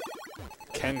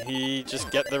can he just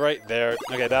get the right there?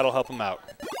 Okay, that'll help him out.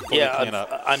 Yeah,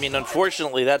 I mean,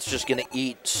 unfortunately, that's just going to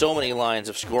eat so many lines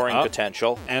of scoring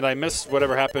potential. And I missed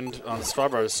whatever happened on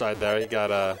Svavar's side there. He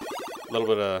got a little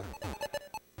bit of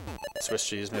Swiss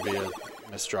cheese, maybe a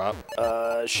misdrop.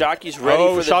 Shocky's ready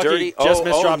for the Shocky dirty. just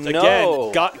misdropped no.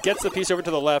 again. Gets the piece over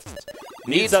to the left.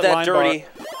 Needs that line dirty.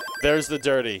 bar. There's the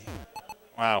dirty.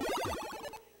 Wow.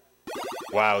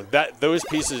 Wow, those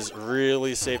pieces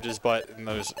really saved his butt in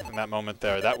that moment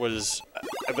there. That was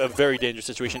a very dangerous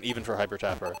situation, even for Hyper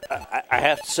Tapper. I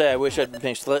have to say, I wish I'd been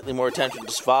paying slightly more attention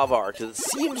to Svavar, because it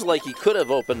seems like he could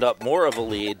have opened up more of a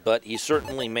lead, but he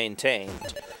certainly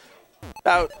maintained.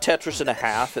 About Tetris and a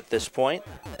half at this point.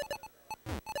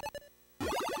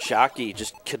 Shocky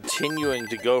just continuing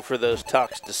to go for those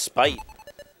tucks despite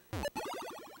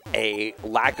a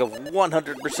lack of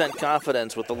 100%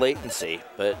 confidence with the latency.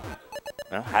 But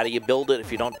well, how do you build it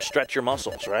if you don't stretch your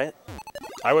muscles, right?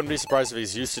 I wouldn't be surprised if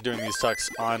he's used to doing these tucks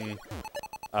on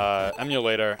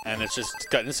emulator, and it's just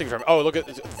got instinct from him. Oh, look at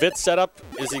Vit setup.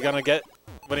 Is he going to get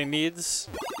what he needs?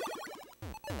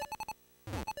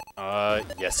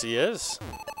 Yes, he is.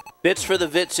 Bits for the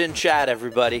Vits in chat,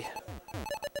 everybody.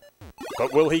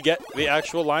 But will he get the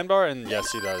actual line bar? And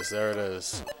yes, he does. There it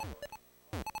is.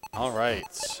 All right.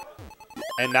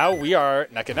 And now we are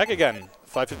neck and neck again.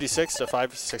 556 to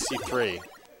 563.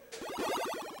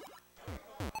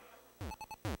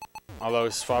 Although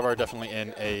Svavar definitely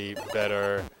in a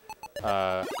better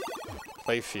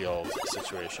playfield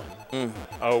situation.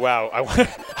 Oh, wow.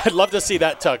 I'd love to see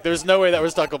that tuck. There's no way that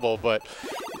was tuckable, but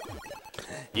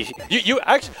you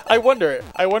actually, I wonder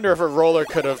if a roller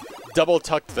could have double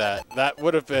tucked that. That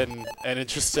would have been an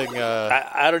interesting.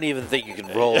 I don't even think you can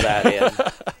roll that in.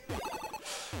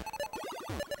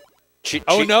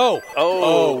 Oh no!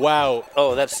 Oh wow!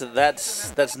 Oh, that's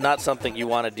not something you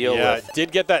want to deal with. Yeah,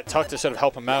 did get that tuck to sort of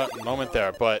help him out in a moment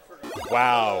there, but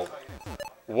wow,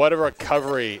 What a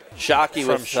recovery Shocky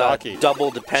from with Shocky.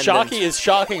 double dependent. Shocky is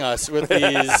shocking us with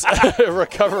these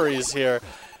recoveries here.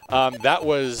 That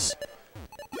was,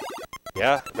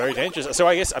 yeah, very dangerous. So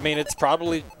I guess, I mean, it's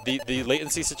probably the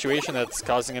latency situation that's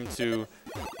causing him to,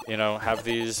 you know, have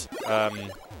these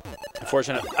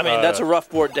unfortunate. I mean, that's a rough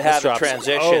board to have in misdrops.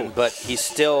 transition, Oh. but he's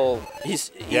still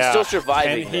Yeah. still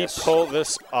surviving Can he this. pull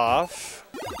this off?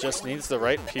 Just needs the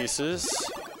right pieces.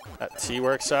 That T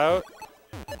works out.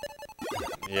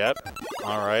 Yep.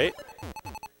 All right.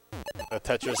 The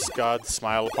Tetris gods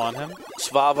smile upon him.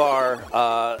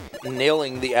 Svavar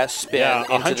nailing the S spin Yeah,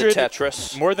 into 100 the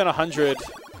Tetris. More than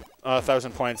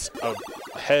 100,000 points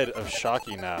ahead of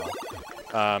Shocky now.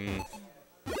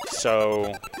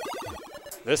 So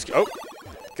this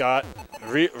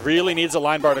really needs a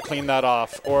line bar to clean that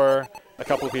off, or a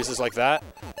couple of pieces like that.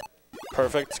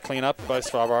 Perfect cleanup by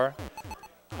Svavar.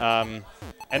 And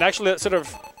actually, that sort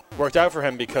of worked out for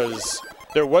him because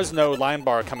there was no line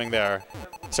bar coming there,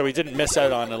 so he didn't miss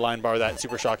out on a line bar that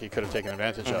Supershocky could have taken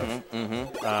advantage of.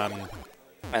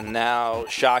 And now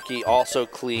Shocky also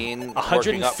clean,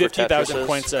 working up for 150,000 Tetrises.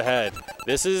 points ahead.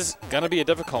 This is going to be a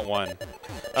difficult one.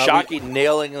 Shocky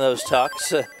nailing those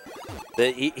tucks.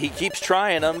 He keeps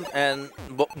trying them, and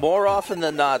more often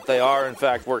than not, they are, in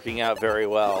fact, working out very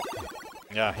well.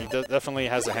 Yeah, he definitely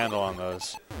has a handle on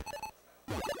those.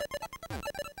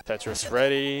 Tetris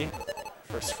ready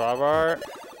for Svavar.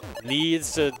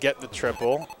 Needs to get the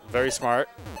triple. Very smart.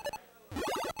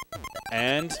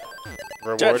 And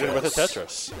rewarded with a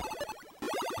Tetris.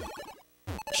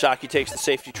 Shocky takes the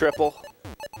safety triple.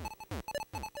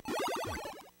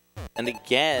 And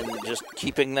again, just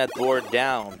keeping that board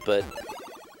down, but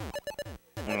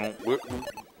you know,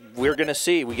 we're going to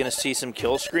see. We're going to see some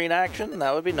kill screen action.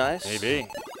 That would be nice. Maybe.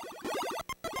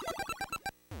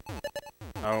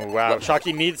 Oh, wow.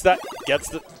 Shocky needs that. Gets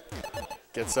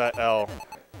that L.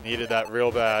 Needed that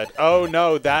real bad. Oh,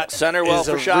 no. That Center well is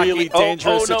for a Shocky. really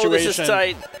dangerous no, situation. this is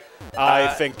tight. I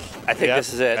think yep,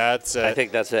 this is it. That's it. I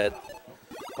think that's it.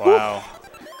 Wow.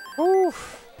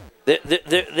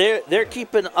 They're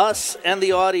keeping us and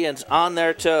the audience on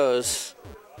their toes.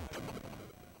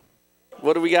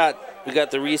 What do we got? We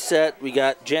got the reset. We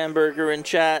got Jamburger in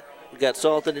chat. We got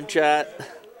Salted in chat.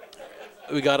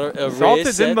 We got a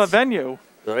Salted's in the venue.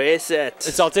 Reset.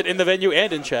 It's Salted in the venue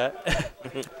and in chat.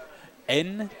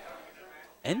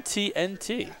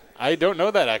 NTNT. I don't know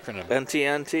that acronym.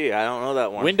 NTNT. I don't know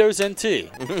that one. Windows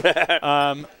NT.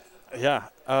 Yeah.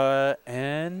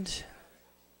 And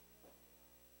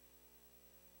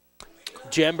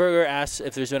Jamburger asks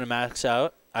if there's been a max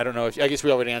out. I don't know. I guess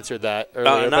we already answered that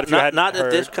earlier. Not, but if you hadn't not at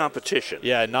heard, this competition.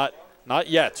 Yeah, not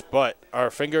yet, but our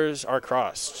fingers are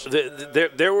crossed.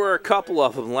 There were a couple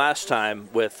of them last time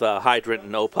with Hydrant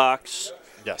and Opox.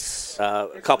 Yes. A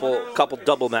couple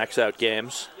double max out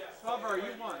games. Svavar, you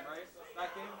won, right?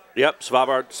 That game? Yep,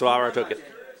 Svavar took it.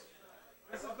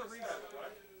 This is the reason.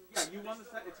 Yeah, you won the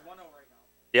set. It's 1-0 right now.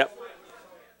 Yep.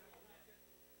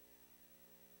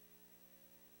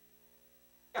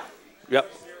 Yeah.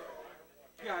 Yep.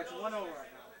 Yeah, it's 1-0 right now.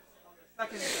 On the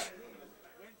second set.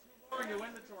 Win 2 more and you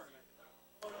win the tournament.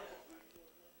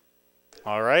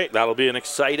 All right. That'll be an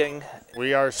exciting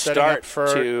We are setting start up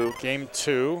for to game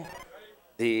 2.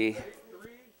 the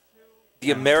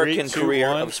American 3, 2, career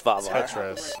 1, of Svavar.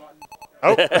 Tetris.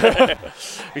 Oh,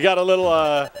 we got a little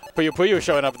Puyo Puyo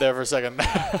showing up there for a second.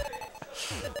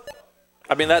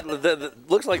 I mean, that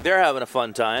looks like they're having a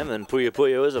fun time, and Puyo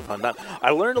Puyo is a fun time. I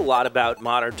learned a lot about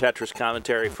modern Tetris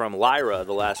commentary from Lyra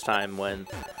the last time when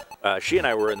she and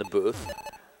I were in the booth.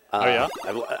 Oh yeah.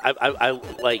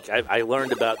 I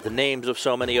learned about the names of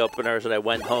so many openers, and I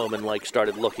went home and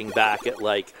started looking back at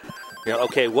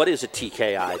okay, what is a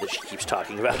TKI that she keeps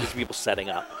talking about? These people setting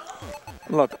up.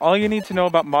 Look, all you need to know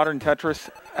about modern Tetris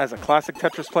as a classic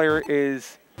Tetris player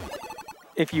is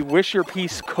if you wish your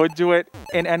piece could do it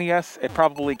in NES, it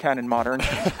probably can in modern.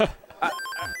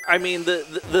 I mean,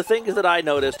 the things that I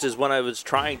noticed is when I was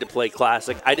trying to play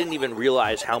classic, I didn't even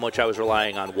realize how much I was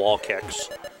relying on wall kicks.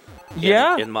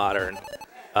 In modern,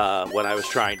 when I was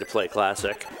trying to play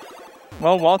classic.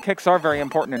 Well, wall kicks are very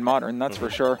important in modern, that's for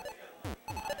sure.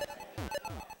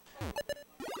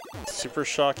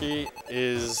 Supershocky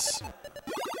is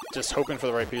just hoping for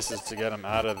the right pieces to get him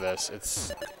out of this.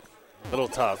 It's a little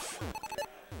tough.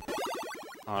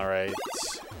 All right.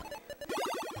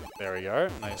 There we are.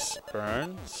 Nice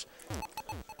burns.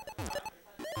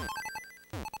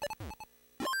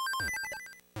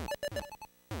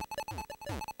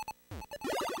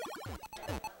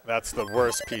 That's the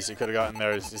worst piece he could have gotten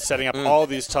there. He's setting up all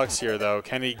these tucks here, though.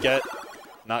 Can he get?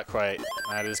 Not quite.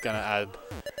 That is going to add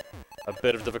a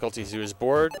bit of difficulty to his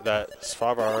board that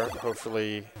Svavar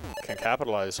hopefully can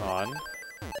capitalize on.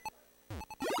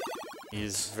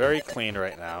 He's very clean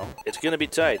right now. It's going to be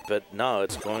tight, but no,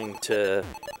 it's going to...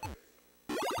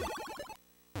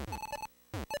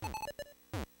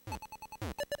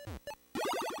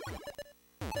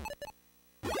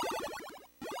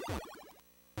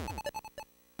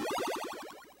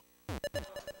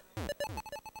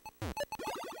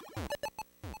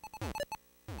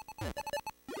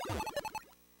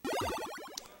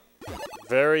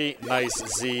 Very nice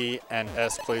Z and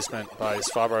S placement by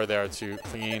Svavar there to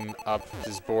clean up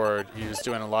his board. He was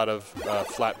doing a lot of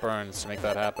flat burns to make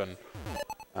that happen.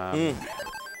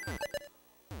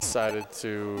 Decided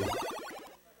to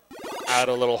add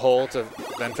a little hole to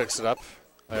then fix it up.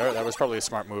 There, that was probably a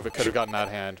smart move. It could have gotten out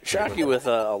of hand. Shocky with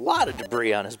a lot of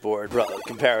debris on his board,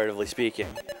 comparatively speaking.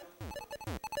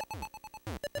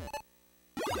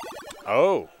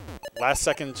 Oh, last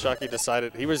second Shocky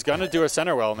decided he was going to do a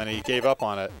center well, and then he gave up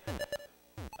on it.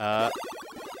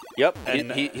 Yep,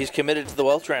 he's committed to the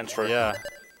well transfer. Yeah.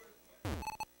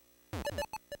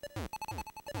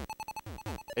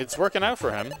 It's working out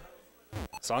for him.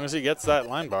 As long as he gets that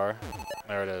line bar.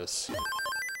 There it is.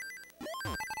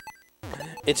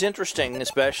 It's interesting,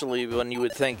 especially when you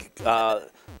would think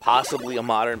possibly a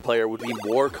modern player would be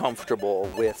more comfortable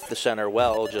with the center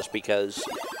well just because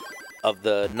of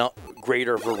the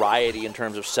greater variety in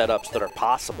terms of setups that are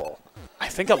possible. I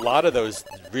think a lot of those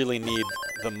really need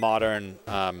the modern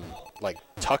like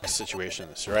tuck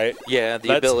situations, right? Yeah,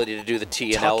 the ability to do the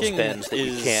T and L spins that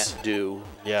you can't do.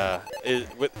 Yeah,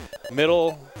 with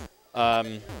middle,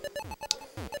 you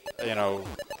know,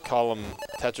 column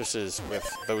Tetrises with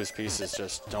those pieces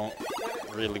just don't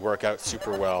really work out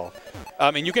super well.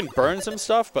 I mean, you can burn some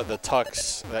stuff, but the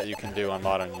tucks that you can do on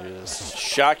modern, you just...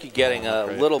 Shocky getting a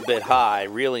little bit high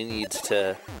really needs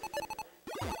to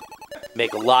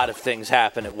make a lot of things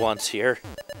happen at once here.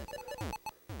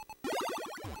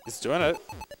 He's doing it.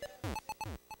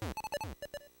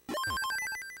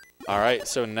 All right,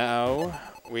 so now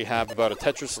we have about a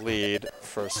Tetris lead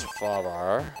for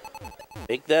Svavar.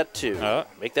 Make that two.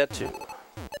 Make that two.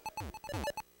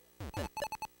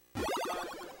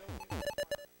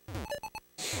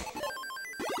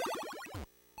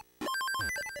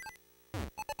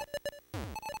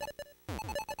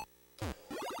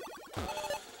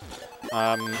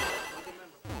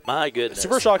 My goodness.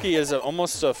 Supershocky is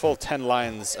almost a full 10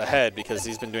 lines ahead because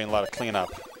he's been doing a lot of cleanup.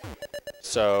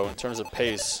 So in terms of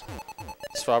pace,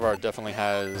 Svavar definitely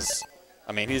has...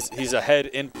 I mean, he's ahead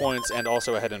in points and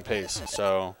also ahead in pace.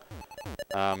 So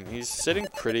he's sitting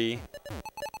pretty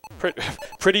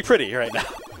right now.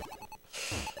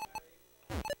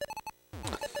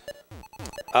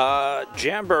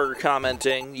 Jamberger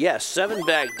commenting, yes,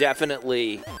 7-bag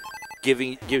definitely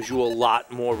gives you a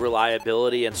lot more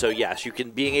reliability, and so yes,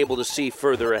 being able to see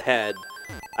further ahead.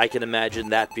 I can imagine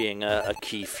that being a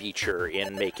key feature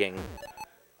in making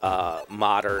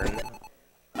modern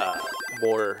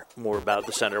more about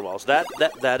the center walls.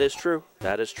 That is true.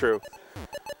 That is true.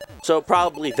 So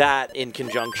probably that in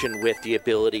conjunction with the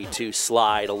ability to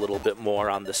slide a little bit more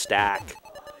on the stack.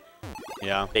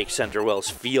 Yeah. Make center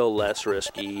wells feel less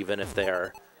risky, even if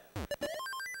they're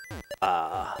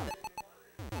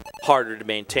harder to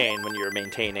maintain when you're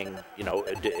maintaining, you know,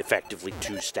 effectively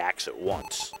 2 stacks at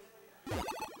once.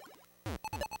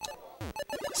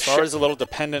 Svavar is a little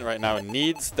dependent right now and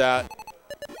needs that.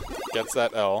 Gets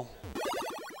that L.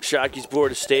 Shocky's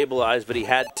board is stabilized, but he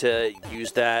had to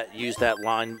use that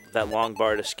long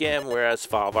bar to skim, whereas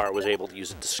Svavar was able to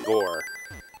use it to score.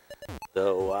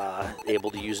 So able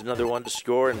to use another one to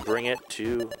score and bring it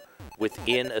to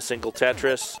within a single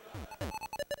Tetris.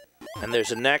 And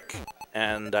there's a neck,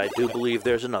 and I do believe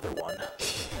there's another one.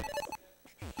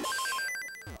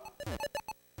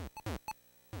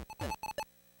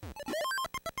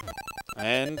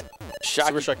 And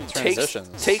Shocky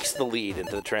takes the lead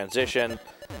into the transition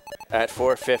at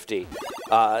 450.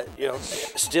 You know,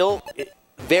 still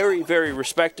very, very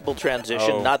respectable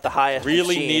transition, not the highest we've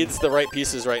really seen. Needs the right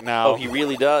pieces right now. Oh, he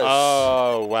really does.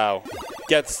 Oh, wow.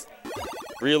 Gets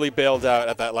really bailed out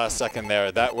at that last second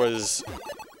there. That was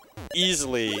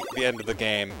easily the end of the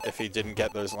game if he didn't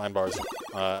get those line bars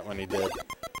when he did.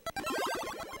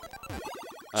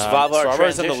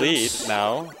 Svavar's in the lead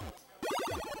now.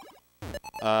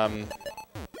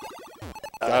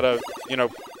 Got a, you know,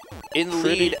 in the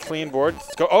pretty lead, clean board.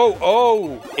 Let's go.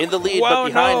 Oh! In the lead, but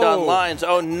behind on lines.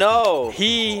 Oh, no!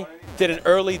 He did an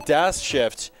early dash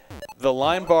shift. The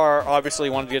line bar obviously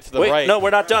wanted to get to the right. No,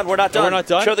 we're not done. We're not done. We're not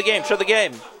done? Show the game. Show the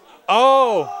game.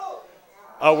 Oh!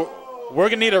 Oh, We're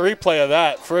gonna need a replay of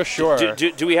that for sure.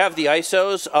 Do we have the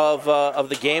ISOs of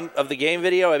the game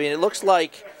video? I mean, it looks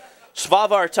like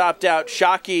Svavar topped out.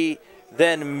 Shocky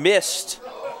then missed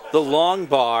the long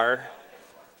bar.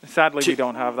 Sadly, we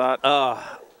don't have that.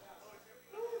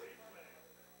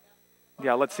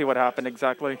 Yeah, let's see what happened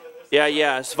exactly. Yeah.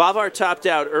 Svavar topped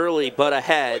out early, but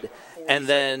ahead, and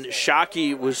then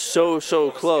Shocky was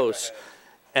so close,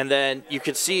 and then you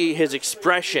could see his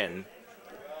expression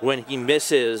when he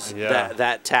misses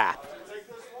that tap.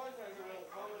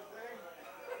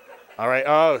 All right.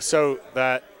 Oh, so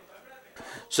that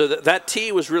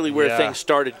T was really where things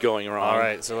started going wrong. All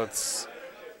right. So let's.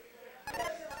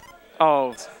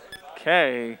 Oh,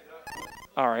 okay.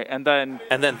 All right, and then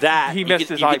that he missed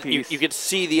his eyepiece. You could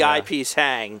see the eyepiece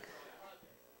hang.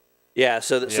 Yeah.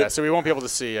 So we won't be able to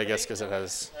see, I guess, because it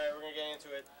has. All right, we're gonna get into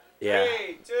it. Yeah.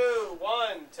 3, 2,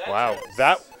 1. Tetris. Wow,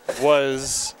 that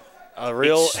was a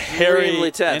real hairy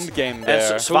tense. end game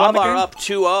there. And so Svavar up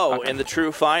 2-0 in the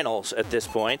true finals at this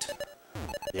point.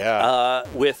 Yeah.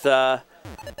 With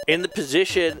in the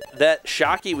position that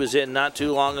Shocky was in not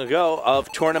too long ago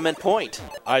of tournament point.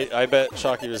 I bet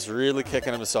Shocky was really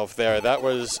kicking himself there. That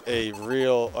was a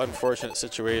real unfortunate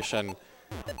situation,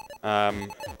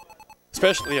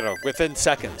 especially within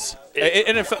seconds.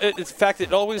 And in fact,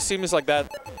 it always seems like that.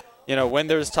 When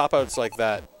there's top outs like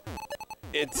that,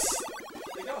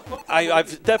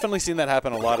 I've definitely seen that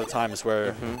happen a lot of times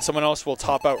where someone else will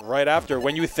top out right after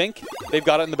when you think they've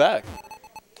got it in the bag.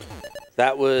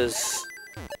 That was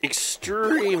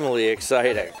extremely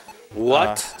exciting.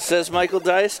 What says Michael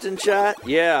Deist in chat?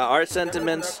 Yeah, our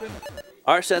sentiments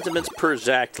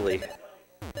exactly.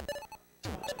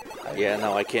 Yeah,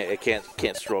 no, I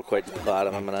can't scroll quite to the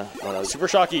bottom. I'm gonna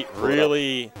Supershocky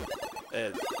really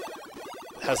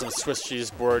has some Swiss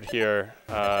cheese board here.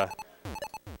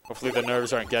 Hopefully the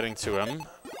nerves aren't getting to him.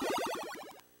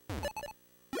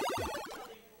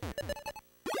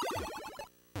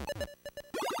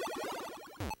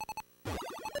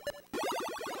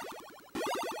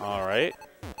 All right,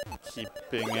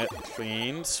 keeping it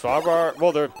clean. Svavar,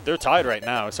 well, they're tied right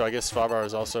now, so I guess Svavar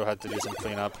has also had to do some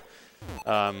cleanup,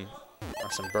 or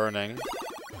some burning.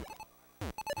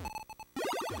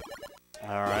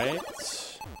 All right,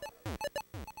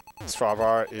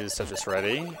 Svavar is Tetris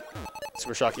ready.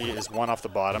 Supershocky is one off the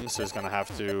bottom, so he's gonna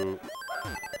have to.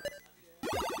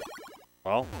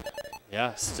 Well,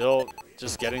 yeah, still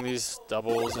just getting these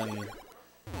doubles and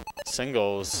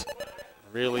singles.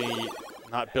 Really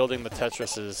not building the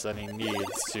Tetrises that he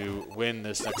needs to win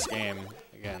this next game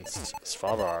against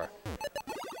Svavar.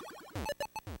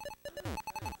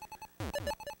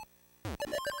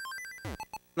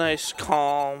 Nice,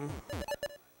 calm.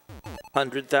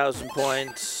 100,000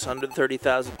 points,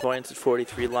 130,000 points at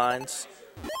 43 lines.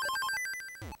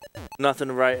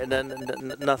 Nothing right, and then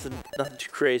nothing too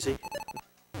crazy.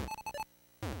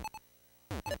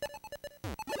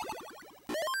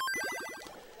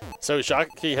 So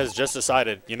Shocky has just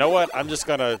decided, you know what? I'm just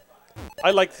gonna.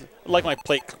 I like my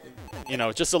plate,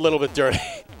 just a little bit dirty.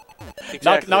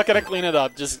 Exactly. Not gonna clean it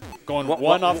up. Just going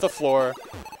one off the floor,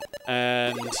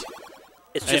 and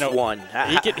it's just one.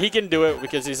 He can do it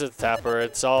because he's a tapper.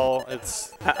 It's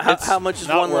how much is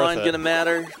one line gonna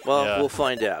matter? Well, yeah. We'll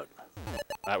find out.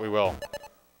 That we will.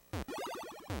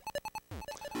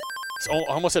 I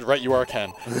almost said, right you are,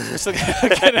 Ken. Just like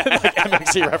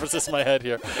MXC references in my head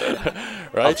here.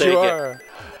 Right you are.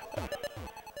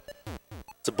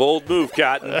 It's a bold move,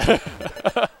 Cotton.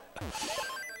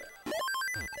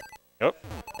 Yep.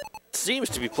 Seems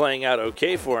to be playing out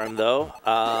okay for him, though.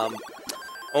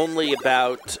 Only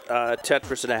about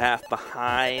Tetris and a half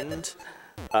behind,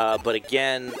 but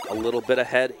again, a little bit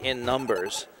ahead in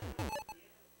numbers.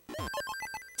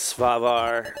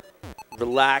 Svavar,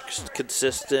 relaxed,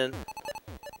 consistent,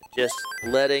 just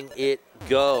letting it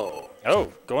go.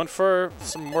 Oh, going for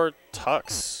some more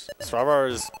tucks. Svavar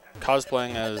is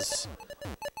cosplaying as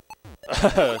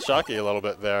Shocky a little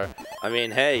bit there. I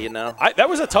mean, hey, that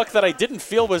was a tuck that I didn't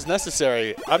feel was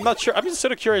necessary. I'm not sure. I'm just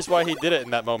sort of curious why he did it in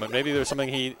that moment. Maybe there was something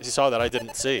he saw that I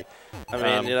didn't see.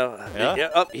 I mean,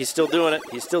 he's still doing it.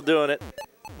 He's still doing it.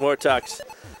 More tucks.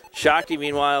 Shocky,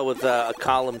 meanwhile, with a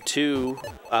column 2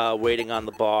 waiting on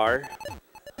the bar.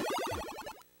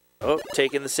 Oh,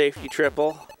 taking the safety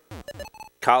triple.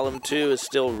 Column 2 is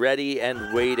still ready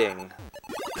and waiting.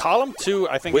 Column 2,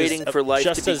 I think, waiting for life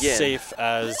just to as begin. safe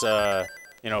as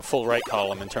full right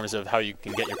column in terms of how you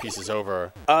can get your pieces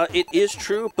over. It is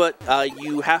true, but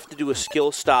you have to do a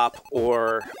skill stop,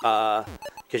 or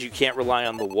because you can't rely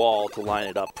on the wall to line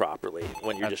it up properly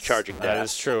when you're just charging dash. That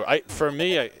is true. For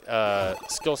me,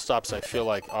 skill stops I feel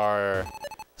like are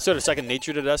sort of second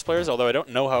nature to desk players, although I don't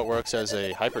know how it works as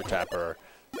a hyper tapper.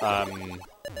 I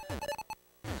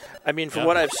mean, from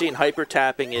what I've seen, hyper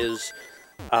tapping is,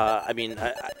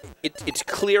 it's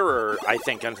clearer, I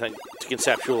think, to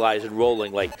conceptualize and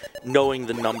rolling, like knowing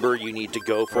the number you need to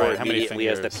go for immediately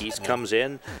as the piece comes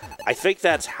in. I think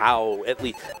that's how at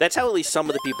least some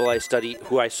of the people I study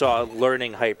who I saw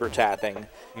learning hyper tapping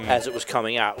as it was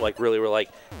coming out, like really were like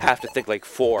have to think like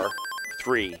 4,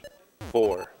 3,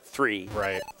 4, 3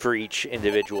 for each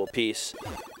individual piece.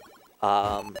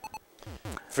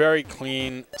 Very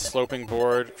clean sloping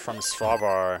board from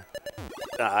Svavar.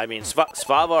 I mean,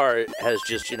 Svavar has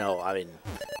just, he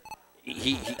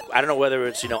I don't know whether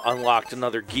it's, unlocked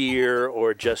another gear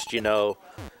or just, drank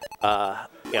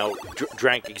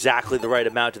exactly the right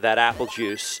amount of that apple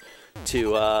juice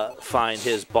to find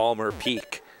his Balmer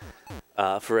peak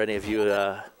for any of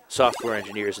you software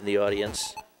engineers in the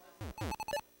audience.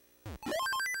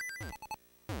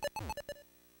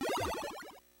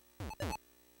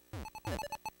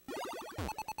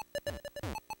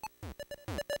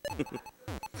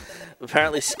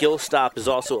 Apparently, skill stop is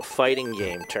also a fighting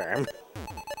game term.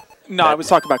 No, I was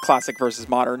talking about classic versus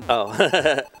modern. Oh.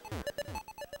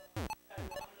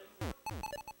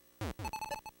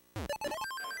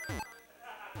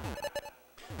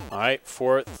 All right,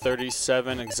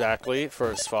 437 exactly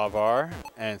for Svavar,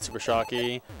 and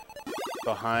Supershocky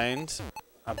behind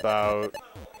about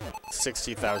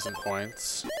 60,000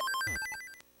 points.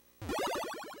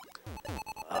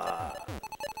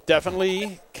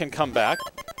 Definitely can come back.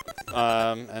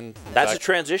 And that's a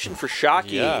transition for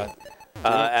Shocky. Yeah,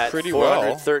 at pretty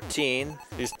 413. well.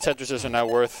 These Tetrises are now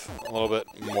worth a little bit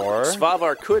more.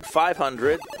 Svavar could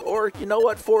 500, or you know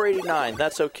what, 489.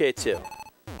 That's okay too.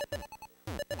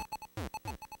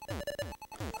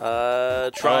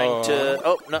 Trying to.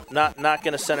 Oh no, not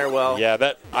going to center well.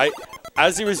 Yeah,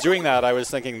 as he was doing that, I was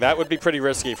thinking that would be pretty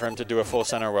risky for him to do a full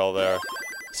center well there.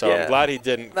 So I'm glad he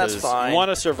didn't, because you want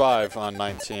to survive on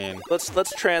 19.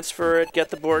 Let's transfer it. Get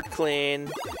the board clean.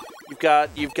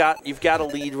 You've got a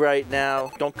lead right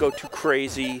now. Don't go too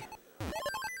crazy.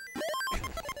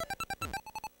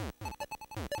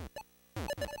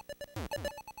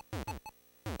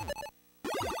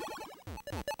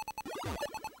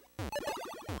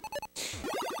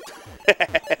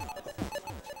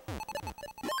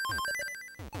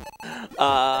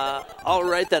 All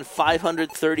right, then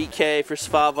 530K for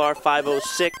Svavar,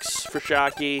 506 for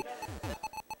Shocky.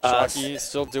 Shocky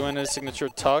still doing his signature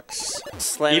tucks.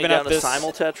 Slamming even down at the this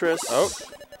simul-Tetris. Oh,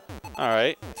 all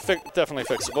right. Definitely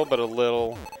fixable, but a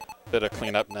little bit of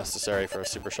cleanup necessary for a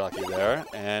Super Shocky there,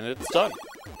 and it's done.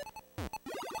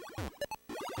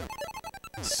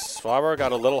 Svavar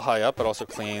got a little high up, but also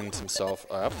cleaned himself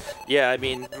up. Yeah, I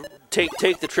mean, take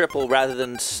the triple rather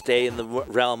than stay in the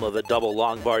realm of a double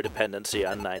long bar dependency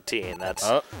on 19. That's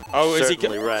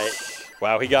certainly right.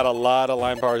 Wow, he got a lot of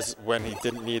line bars when he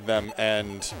didn't need them,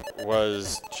 and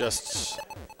was just.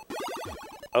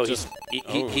 Oh, he's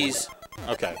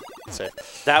okay.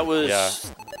 Safe. That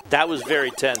was very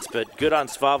tense, but good on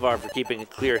Svavar for keeping a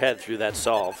clear head through that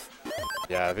solve.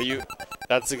 Yeah,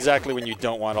 that's exactly when you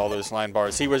don't want all those line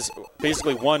bars. He was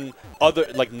basically one other,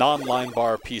 like, non-line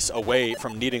bar piece away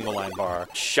from needing the line bar.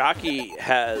 Shocky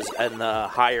has, in the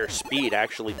higher speed,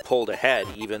 actually pulled ahead,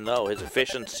 even though his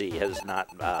efficiency has not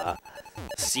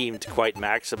seemed to quite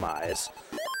maximize.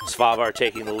 Svavar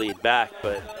taking the lead back,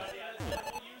 but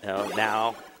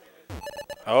now.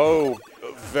 Oh,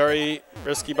 very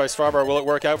risky by Svavar. Will it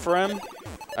work out for him?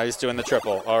 He's doing the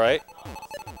triple. All right.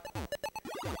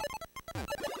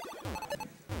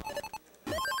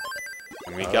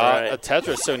 And we got a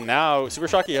Tetris, so now Super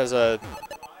Shocky has a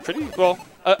pretty,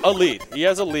 a lead. He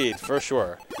has a lead, for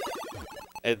sure.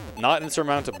 It's not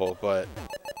insurmountable, but...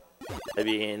 I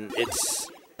mean, it's...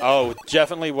 Oh,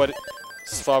 definitely what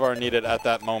Svavar needed at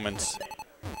that moment.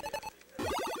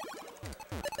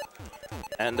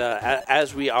 And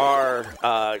as we are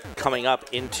coming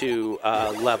up into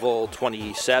level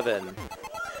 27...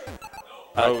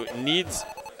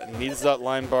 needs that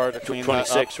line bar to clean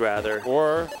 26 that up, rather.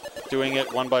 Or doing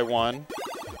it one by one.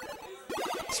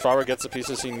 Svavar gets the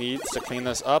pieces he needs to clean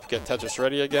this up, get Tetris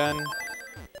ready again.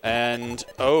 And,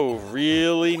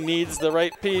 really needs the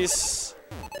right piece.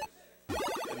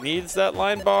 Needs that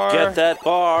line bar. Get that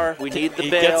bar. We need the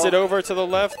bail. He gets it over to the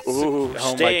left. Ooh,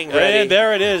 staying ready. And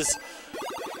there it is.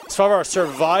 Svavar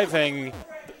surviving,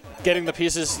 getting the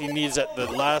pieces he needs at the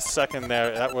last second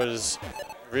there. That was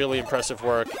really impressive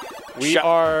work. We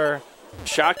are...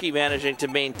 Shocky managing to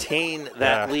maintain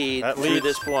that lead through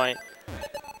this point.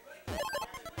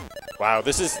 Wow,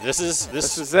 this is it.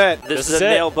 This is a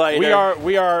nail biter.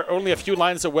 We are only a few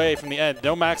lines away from the end.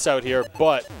 No max out here,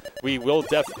 but we will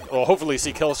hopefully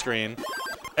see kill screen.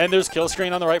 And there's kill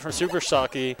screen on the right from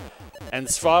Supershocky. And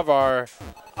Svavar,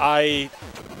 I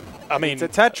mean, it's a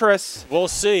Tetris. We'll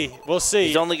see. We'll see.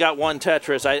 He's only got one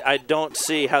Tetris. I don't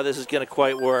see how this is going to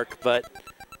quite work, but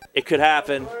it could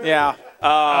happen. Yeah.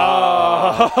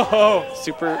 Oh.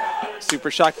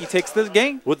 Supershocky takes this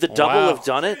game. Would the double have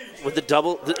done it? Would the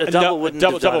double? A double wouldn't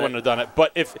have done it. Wouldn't have done it.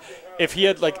 But if he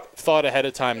had thought ahead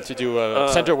of time to do a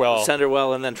center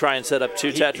well, and then try and set up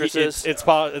two Tetrises,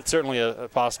 it's certainly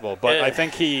possible. But I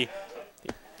think he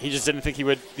just didn't think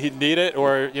he'd need it,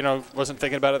 or wasn't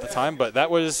thinking about it at the time. But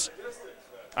that was,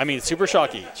 I mean,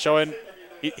 Supershocky showing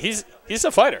he's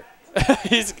a fighter.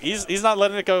 he's not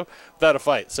letting it go without a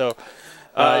fight. So.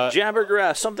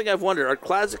 Jabbergrass, something I've wondered, are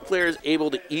Classic players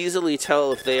able to easily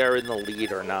tell if they are in the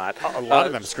lead or not? A lot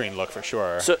of them screen look for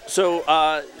sure.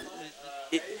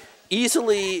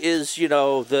 Easily is,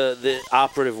 the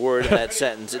operative word in that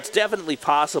sentence. It's definitely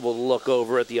possible to look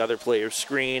over at the other player's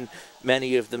screen.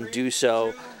 Many of them do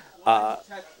so.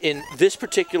 In this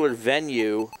particular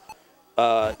venue,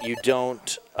 you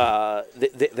don't.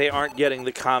 They aren't getting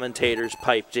the commentators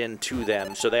piped into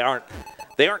them, so they aren't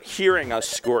hearing us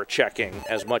score checking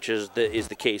as much as is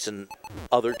the case in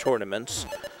other tournaments.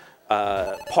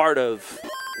 Part of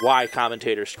why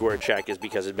commentators score check is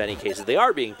because in many cases they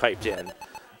are being piped in,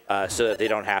 so that they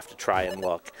don't have to try and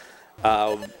look.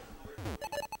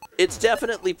 It's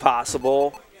definitely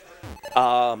possible.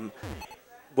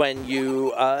 When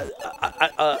you,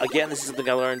 again, this is something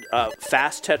I learned,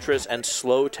 fast Tetris and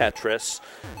slow Tetris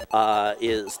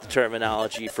is the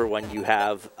terminology for when you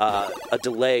have a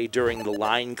delay during the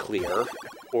line clear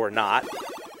or not.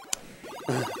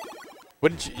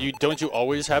 Don't you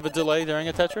always have a delay during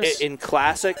a Tetris? In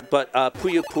Classic, but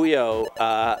Puyo Puyo,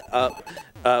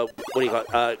 what do you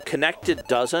call it? Connected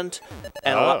doesn't,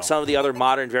 and some of the other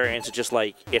modern variants are just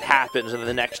like it happens, and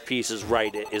the next piece is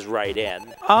right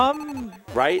in.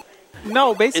 Right?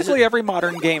 No, basically every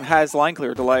modern game has line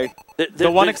clear delay.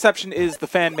 The one exception is the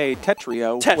fan-made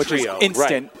Tetrio, which is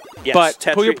instant. Right. Yes, but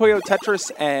Puyo Puyo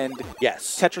Tetris and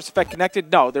Tetris Effect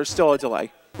Connected, no, there's still a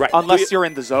delay. Right. Unless you're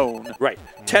in the zone. Right.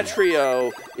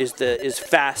 Tetrio is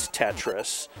fast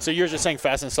Tetris. So you're just saying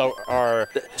fast and slow are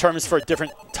terms for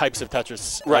different types of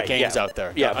Tetris games out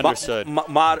there. Yeah. Understood.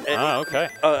 Okay.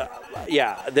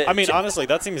 I mean, honestly,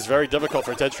 that seems very difficult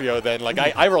for Tetrio then. Like,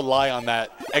 I rely on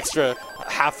that extra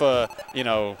half a,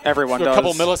 everyone a does.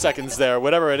 couple milliseconds there,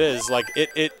 whatever it is. Like,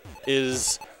 it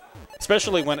is...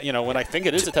 Especially when when I think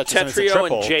it is a Tetris and it's a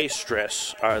triple. Tetrio and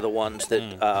J-Stress are the ones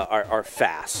that are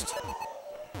fast.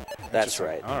 That's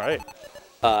right. All right.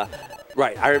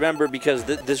 Right. I remember because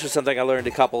this was something I learned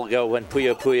a couple ago when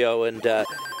Puyo Puyo and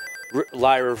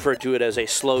Lyra referred to it as a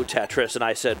slow Tetris, and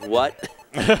I said, what?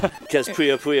 Because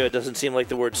Puyo Puyo doesn't seem like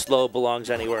the word slow belongs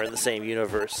anywhere in the same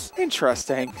universe.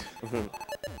 Interesting. What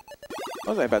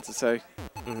was I about to say?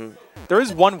 There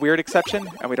is one weird exception,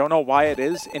 and we don't know why it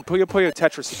is. In Puyo Puyo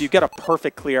Tetris, if you get a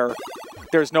perfect clear,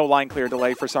 there's no line clear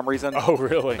delay for some reason. Oh,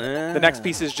 really? The next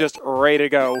piece is just ready to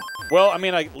go. Well, I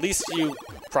mean, at least you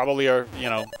probably are,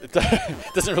 it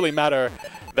doesn't really matter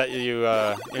that you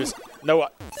no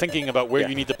thinking about where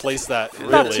you need to place that,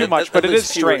 really. Not too much, but it is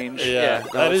strange. Yeah,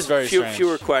 that is very strange.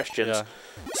 Fewer questions. Yeah.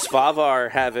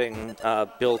 Svavar, having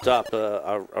built up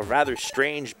a rather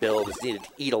strange build, has needed to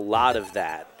eat a lot of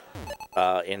that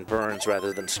in burns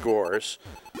rather than scores,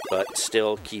 but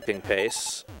still keeping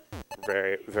pace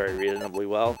very, very reasonably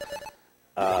well,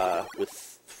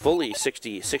 with fully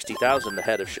 60,000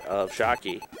 ahead of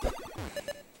Shocky.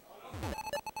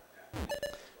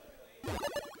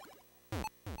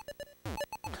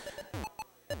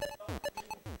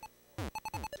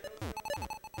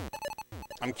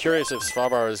 I'm curious if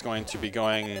Svavar is going to be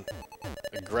going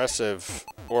aggressive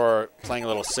or playing a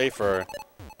little safer,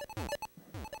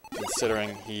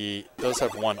 considering he does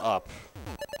have one up.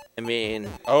 I mean...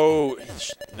 Oh,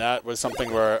 that was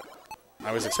something where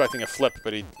I was expecting a flip,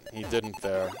 but he didn't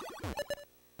there.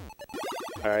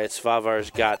 All right, Svavar's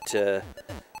got to...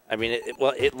 I mean,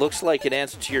 it looks like an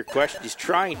answer to your question. He's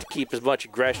trying to keep as much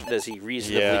aggression as he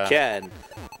reasonably can.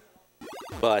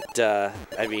 But,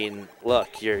 I mean,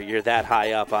 look, you're that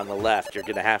high up on the left. You're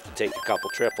going to have to take a couple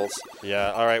triples.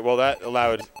 Yeah, all right. Well, that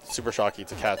allowed Supershocky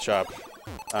to catch up.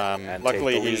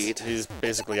 Luckily, he's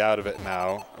basically out of it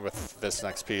now with this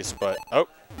next piece. But or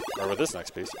with this next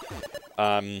piece.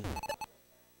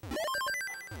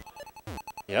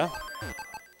 Yeah,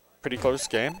 pretty close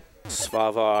game.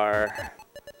 Svavar,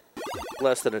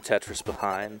 less than a Tetris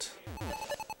behind.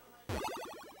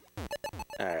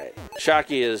 All right,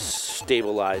 Shocky is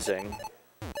stabilizing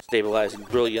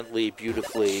brilliantly,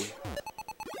 beautifully.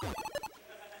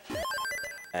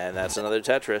 And that's another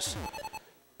Tetris.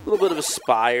 A little bit of a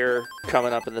spire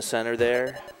coming up in the center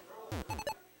there.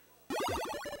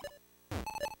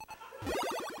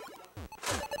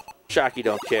 Shocky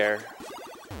don't care.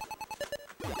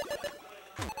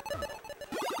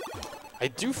 I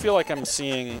do feel like I'm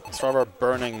seeing Svavar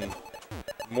burning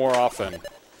more often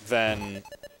than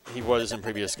he was in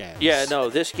previous games. Yeah, no,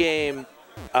 this game,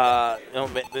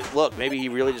 look, maybe he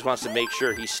really just wants to make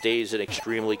sure he stays in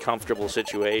extremely comfortable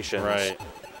situations. Right.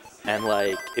 And,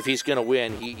 like, if he's going to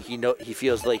win, he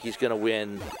feels like he's going to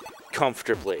win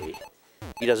comfortably.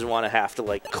 He doesn't want to have to,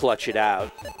 like, clutch it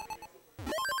out.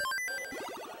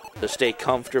 So stay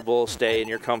comfortable, stay in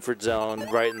your comfort zone,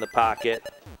 right in the pocket.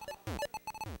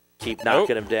 Keep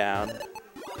knocking him down.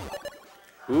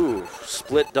 Ooh,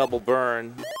 split double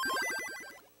burn.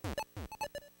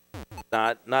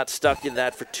 Not stuck in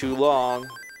that for too long.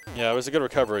 Yeah, it was a good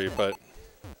recovery, but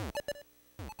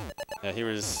yeah, he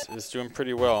was doing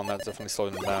pretty well, and that definitely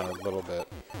slowed him down a little bit.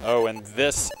 Oh, and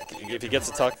this, if he gets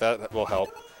a tuck, that will help.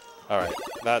 All right,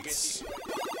 that's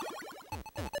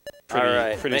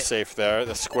pretty safe there.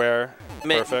 The square,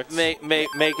 perfect. Make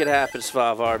it happen,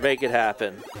 Svavar. Make it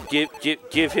happen.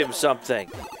 Give him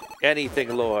something.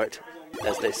 Anything, Lord,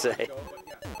 as they say.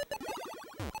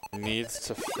 Needs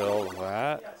to fill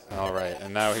that. All right,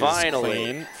 and now he's Finally.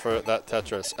 clean for that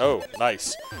Tetris. Oh,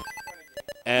 nice.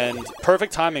 And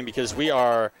perfect timing because we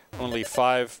are only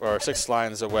 5 or 6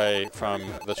 lines away from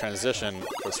the transition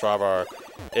for Svavar.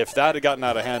 If that had gotten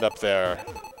out of hand up there,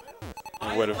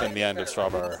 it would have been the end of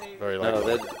Svavar, very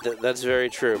likely. No, that's very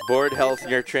true. Board health in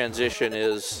your transition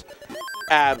is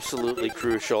absolutely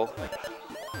crucial.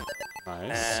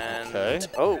 Nice. And, okay.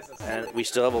 Oh, and we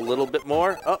still have a little bit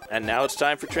more. Oh, and now it's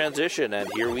time for transition, and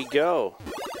here we go.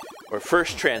 Or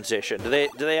first transition. Do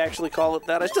they actually call it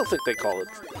that? I still think they call it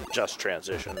just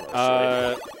transition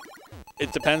mostly.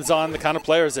 It depends on the kind of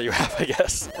players that you have, I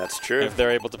guess. That's true. If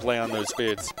they're able to play on those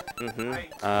speeds.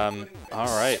 Mm-hmm.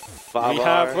 All right. Svavar. We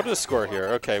have, what is the score here?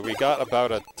 Okay, we got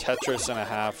about a Tetris and a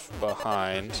half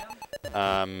behind.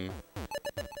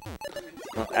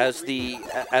 As the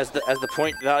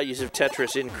point values of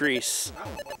Tetris increase,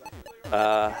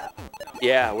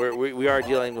 yeah, we are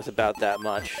dealing with about that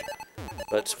much.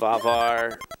 But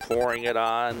Svavar pouring it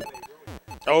on.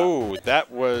 Oh,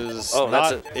 that was Oh,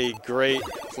 not a great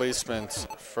placement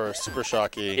for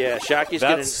Supershocky. Yeah,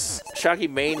 Shocky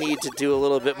may need to do a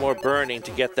little bit more burning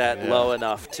to get that low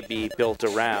enough to be built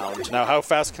around. Now, how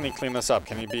fast can he clean this up?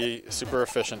 Can he be super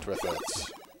efficient with it?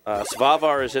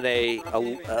 Svavar is in a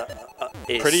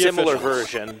Pretty similar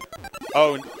efficient. version.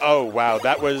 Oh, wow,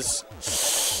 that was...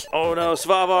 Oh, no,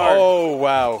 Svavar. Oh,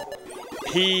 wow.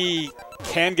 He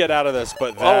can get out of this,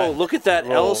 but that... Oh, look at that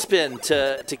L spin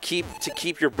to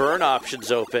keep your burn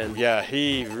options open. Yeah,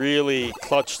 he really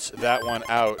clutched that one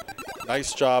out.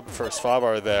 Nice job for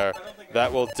Svavar there.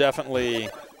 That will definitely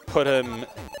put him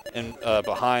in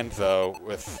behind, though,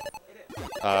 with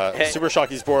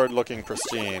Supershocky's board looking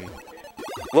pristine.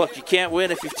 Look, you can't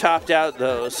win if you've topped out,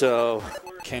 though, so...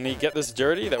 Can he get this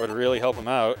dirty? That would really help him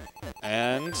out.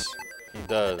 And he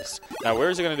does. Now, where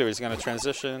is he going to do? He's going to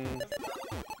transition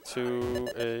to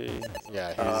a...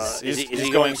 Yeah, he's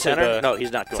going to center? the, No,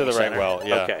 he's not going to the center. right well.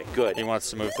 Yeah. Okay, good. He wants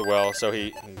to move the well, so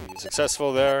he's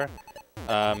successful there.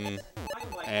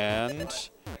 And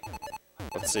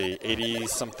let's see,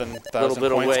 80-something thousand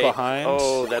points away. behind.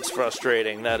 Oh, that's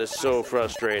frustrating. That is so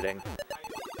frustrating.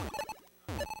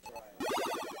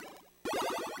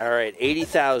 All right,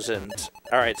 80,000.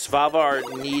 All right,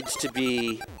 Svavar needs to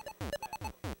be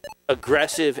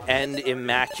aggressive and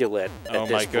immaculate at Oh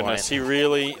this my goodness, point. he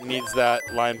really needs that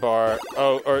line bar.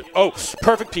 Oh,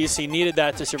 perfect piece. He needed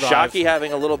that to survive. Shocky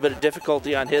having a little bit of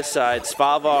difficulty on his side.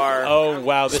 Svavar. Oh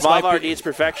wow, this Svavar might be, needs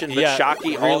perfection, but yeah,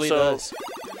 Shocky really also. does.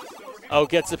 Oh,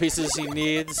 gets the pieces he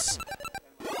needs.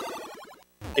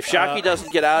 If Shocky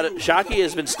doesn't get out, Shocky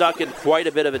has been stuck in quite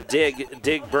a bit of a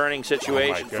dig burning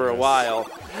situation for a while.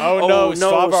 Oh no,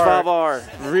 Svavar.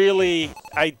 Really,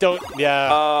 I don't. Yeah.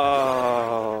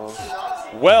 Oh.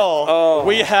 Well,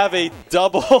 we have a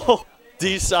double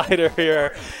decider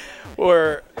here.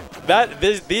 Where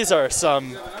these are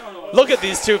some. Look at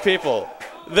these two people.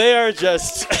 They are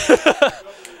just.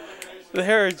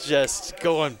 They're just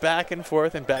going back and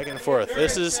forth and back and forth.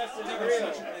 This is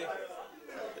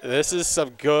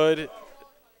some good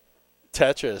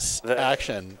Tetris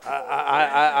action.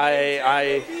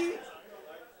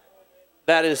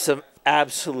 That is some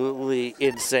absolutely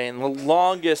insane. The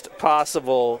longest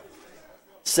possible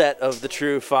set of the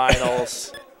true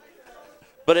finals.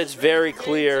 But it's very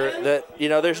clear that, you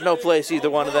know, there's no place either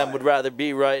one of them would rather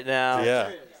be right now.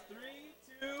 Yeah.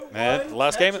 Man,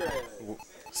 last game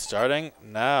starting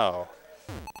now.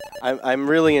 I'm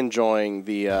really enjoying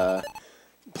the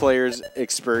players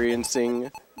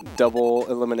experiencing double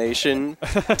elimination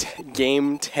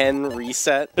game 10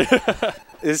 reset.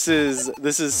 This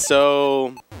is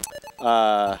so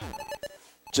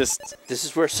just. This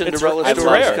is where Cinderella it's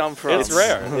stories rare. come from. It's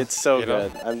rare. It's so You know?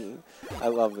 good. I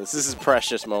love this. This is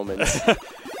precious moments.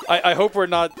 I hope we're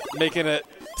not making it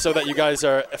so that you guys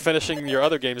are finishing your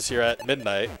other games here at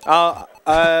midnight.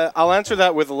 I'll answer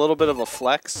that with a little bit of a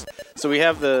flex. So we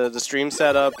have the stream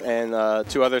setup and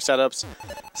 2 other setups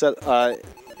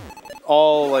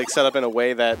all like set up in a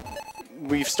way that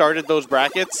we've started those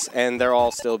brackets and they're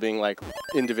all still being like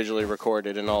individually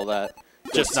recorded and all that.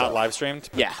 Just not live streamed?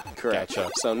 Yeah, correct.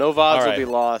 Gotcha. So no VODs will be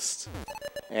lost,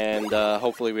 and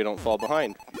hopefully we don't fall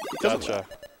behind. Gotcha.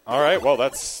 All right. Well,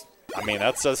 that's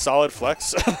a solid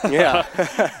flex. Yeah.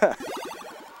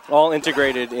 All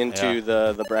integrated into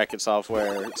the bracket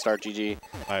software, StartGG,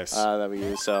 Nice. that we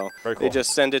use. So Very cool. they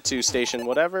just send it to station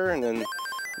whatever, and then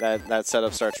that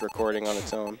setup starts recording on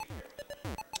its own.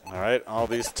 All right. All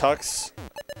these tucks.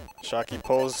 Shocky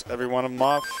pulls every one of them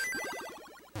off.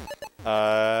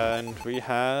 And we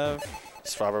have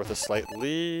Svavar with a slight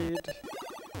lead.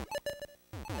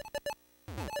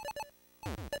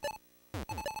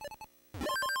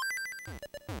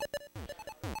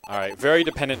 All right, very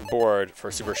dependent board for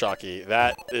Supershocky.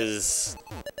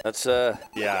 That's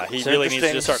Yeah, he some really needs to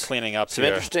interesting- start cleaning up some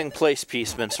here. interesting place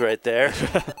piecements right there.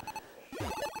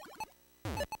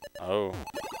 Oh.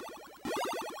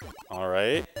 All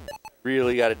right.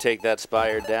 Really got to take that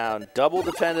Spire down. Double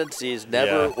dependency is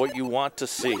never Yeah. what you want to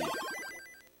see.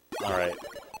 All right.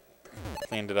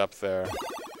 Cleaned it up there.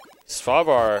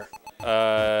 Svavar,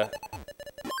 well,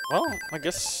 I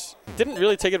guess didn't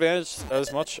really take advantage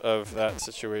as much of that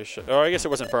situation. Or I guess it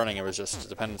wasn't burning, it was just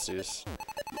dependencies.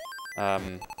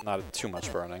 Not too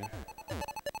much burning.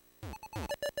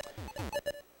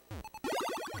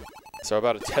 So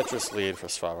about a Tetris lead for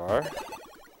Svavar.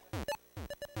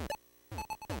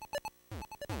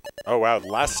 Oh wow,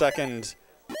 last second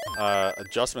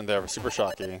adjustment there for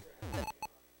Supershocky.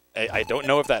 I don't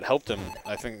know if that helped him.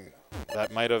 I think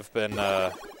that might have been,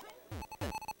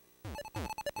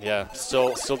 yeah,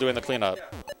 still doing the cleanup.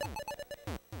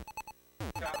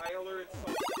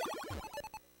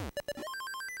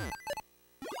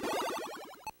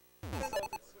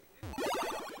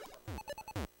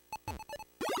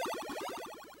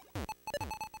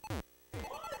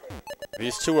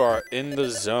 These two are in the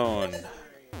zone.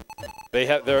 They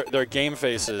have their game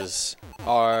faces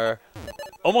are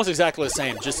almost exactly the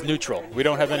same, just neutral. We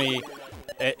don't have any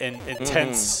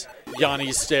intense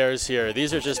Yanni stares here.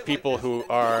 These are just people who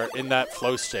are in that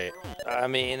flow state. I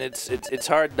mean, it's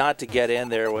hard not to get in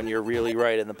there when you're really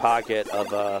right in the pocket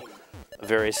of a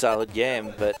very solid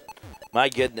game. But my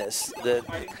goodness,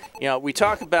 we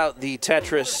talk about the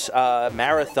Tetris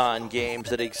marathon games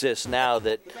that exist now,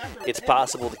 that it's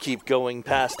possible to keep going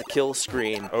past the kill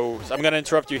screen. Oh, so I'm going to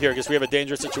interrupt you here because we have a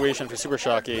dangerous situation for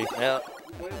Supershocky. Yeah.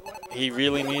 He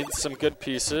really needs some good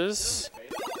pieces,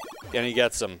 and he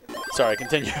gets them. Sorry,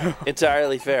 continue.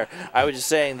 Entirely fair. I was just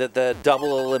saying that the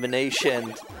double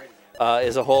elimination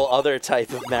is a whole other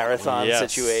type of marathon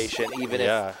situation, even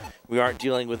if we aren't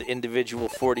dealing with individual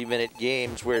 40-minute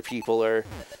games where people are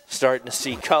starting to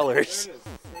see colors.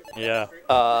 Yeah.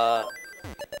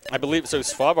 I believe so.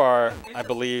 Svavar, I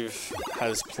believe,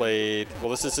 has played. Well,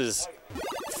 this is his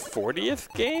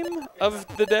 40th game of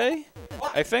the day,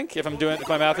 I think, if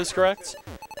my math is correct.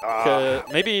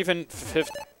 Maybe even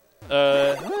fifth.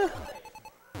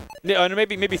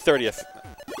 Maybe 30th.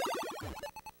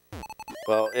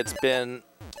 Well, it's been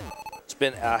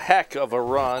a heck of a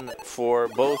run for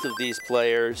both of these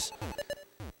players.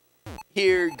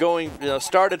 Here,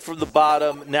 started from the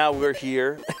bottom. Now we're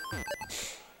here.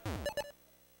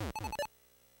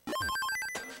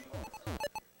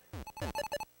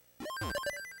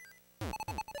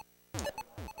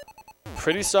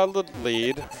 Pretty solid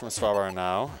lead from Svavar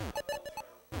now.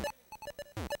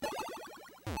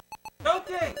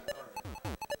 Okay.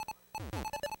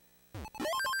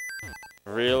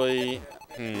 Really?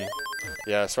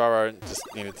 Yeah, Svavar just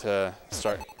needed to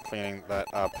start cleaning that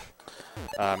up.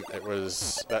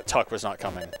 That tuck was not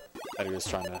coming that he was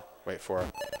trying to wait for.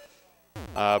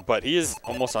 But he is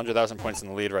almost 100,000 points in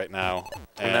the lead right now.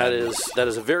 And that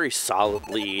is a very solid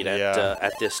lead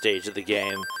at this stage of the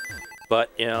game.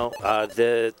 But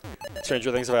the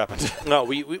stranger things have happened. No,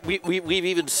 we've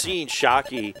even seen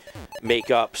Shocky make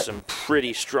up some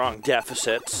pretty strong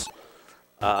deficits.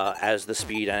 as the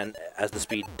speed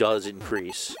does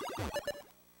increase.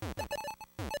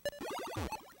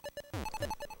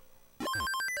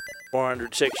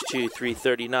 (462,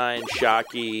 339).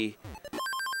 Shocky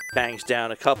bangs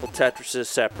down a couple Tetrises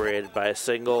separated by a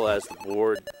single as the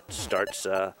board starts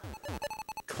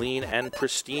clean and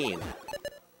pristine.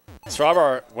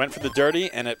 Svavar went for the dirty,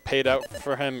 and it paid out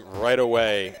for him right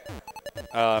away.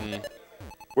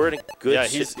 We're in a good... Yeah,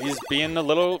 he's being a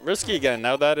little risky again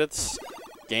now that it's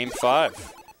Game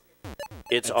 5.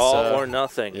 It's all or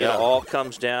nothing. Yeah. It all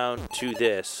comes down to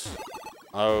this.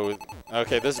 Oh,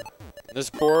 okay. This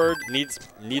board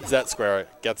needs that square. It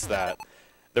gets that.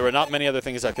 There were not many other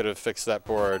things that could have fixed that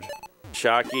board.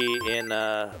 Shocky in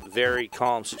a very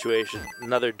calm situation.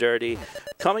 Another dirty.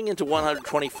 Coming into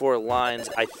 124 lines,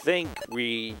 I think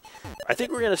we're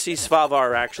going to see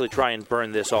Svavar actually try and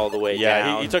burn this all the way down.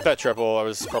 Yeah, he took that triple. It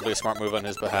was probably a smart move on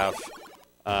his behalf.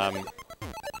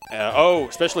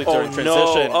 Especially during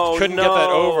transition. Oh, couldn't get that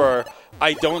over.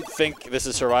 I don't think this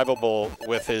is survivable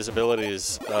with his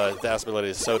abilities, dash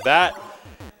abilities. So that,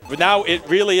 but now it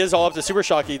really is all up to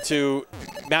Supershocky to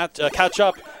catch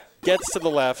up. Gets to the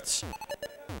left.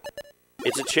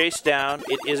 It's a chase down.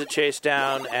 It is a chase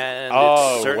down, and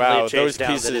it's certainly a chase those down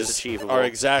that is pieces achievable. are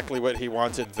exactly what he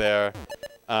wanted there.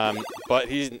 But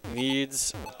he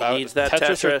needs about that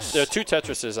Tetris. There are 2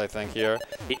 Tetrises, I think, here.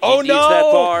 He needs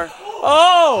that bar.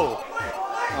 Oh!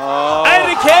 And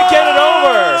he can't get it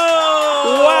over!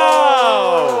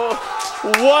 Wow!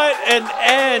 What an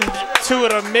end to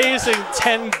an amazing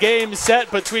 10-game set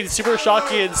between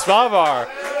Supershocky and Svavar.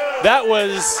 That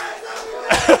was...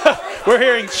 We're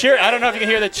hearing cheer. I don't know if you can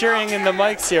hear the cheering in the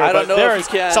mics here, I don't know there if is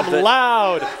you can, some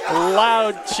loud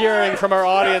cheering from our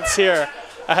audience here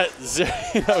at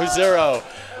 0-0.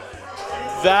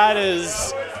 That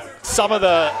is some of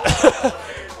the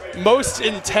most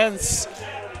intense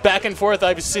back and forth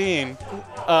I've seen in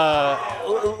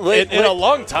a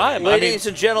long time. Ladies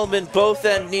and gentlemen, both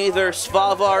and neither,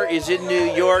 Svavar is in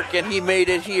New York, and he made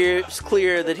it here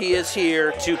clear that he is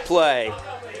here to play.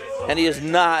 And he is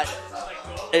not.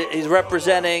 He's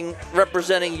representing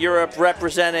Europe,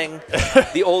 representing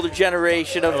the older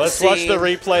generation of Let's the scene. watch the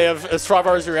replay of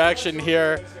Svavar's reaction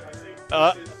here.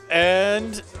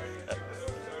 And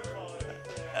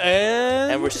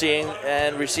we're seeing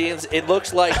it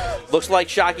looks like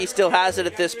Shocky still has it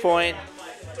at this point.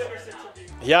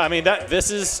 Yeah, I mean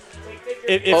this is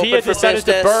if Open he had for decided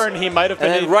business. to burn, he might have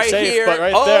been right safe, here. but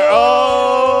right there.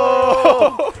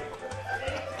 Oh!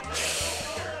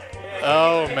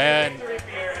 Oh man.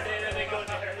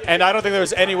 And I don't think there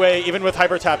was any way, even with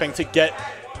hyper tapping, to get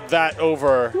that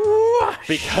over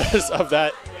because of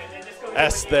that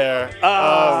S there. Oh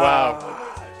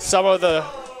wow. Some of the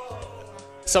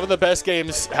best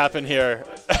games happen here.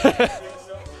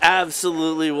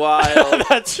 Absolutely wild.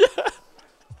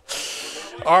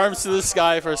 Arms to the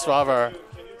sky for Svavar.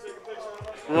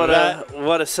 What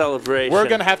a celebration. We're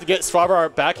gonna have to get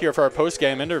Svavar back here for our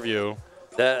post-game interview.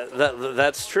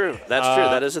 That's true. That's true.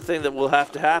 That is a thing that will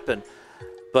have to happen.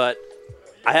 But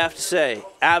I have to say,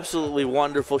 absolutely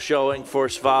wonderful showing for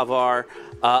Svavar.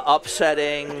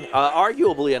 Upsetting,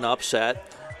 arguably an upset,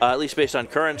 at least based on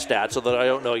current stats, although I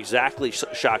don't know exactly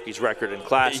Shocky's record in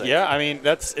Classic. Yeah, I mean,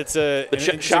 it's an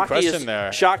interesting question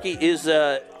there. Shocky is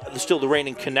still the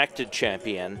reigning connected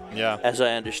champion, as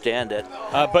I understand it.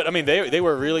 But, I mean, they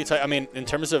were really tight. I mean, in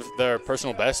terms of their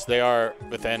personal best, they are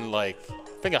within, like, I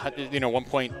think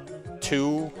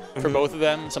 1.2 for both of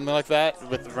them, something like that,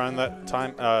 around that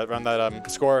time, around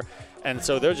that score. And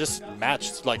so they're just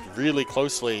matched like really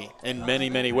closely in many,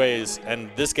 many ways. And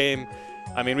this game,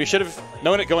 I mean, we should have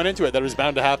known it going into it that it was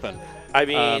bound to happen. I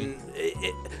mean,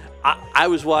 I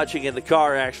was watching in the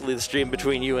car actually the stream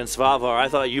between you and Svavar. I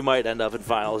thought you might end up in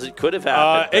finals. It could have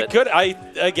happened. It could.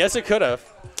 I guess it could have.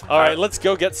 All right, let's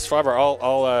go get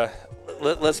Svavar.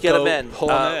 Let's get him in. Pull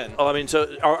him in. I mean,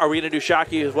 so are we going to do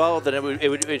Shocky as well? Then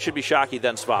it should be Shocky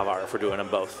then Svavar if we're doing them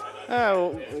both.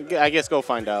 I guess go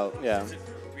find out. Yeah.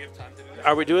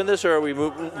 Are we doing this or are we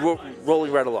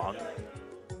rolling right along?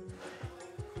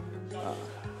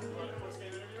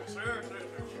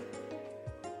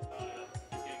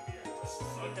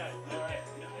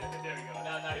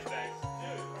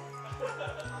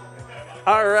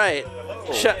 All right.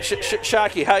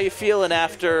 Shocky, how you feeling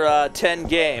after 10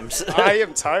 games? I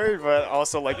am tired, but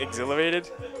also like exhilarated.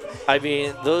 I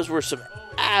mean, those were some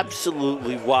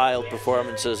absolutely wild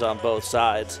performances on both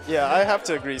sides. Yeah, I have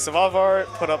to agree. Svavar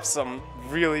put up some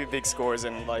really big scores,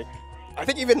 and like I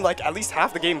think even like at least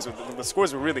half the games, the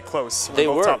scores were really close. They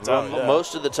were. Top down,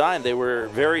 most of the time, they were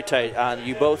very tight.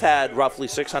 You both had roughly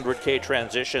 600K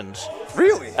transitions.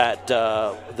 Really? At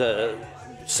the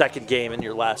second game in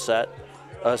your last set,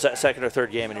 second or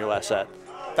third game in your last set.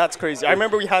 That's crazy. I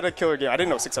remember we had a killer game. I didn't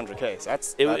know 600K. So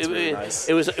that's really nice.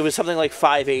 It was something like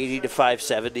 580 to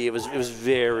 570. It was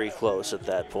very close at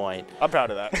that point. I'm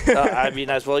proud of that. I mean,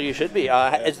 as well you should be.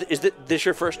 Is this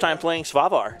your first time playing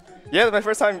Svavar? Yeah, my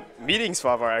first time meeting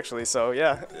Svavar, actually. So,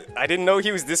 yeah, I didn't know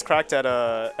he was this cracked at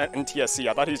NTSC.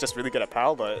 I thought he was just really good at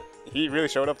PAL, but he really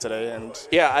showed up today. And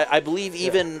yeah, I believe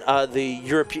even the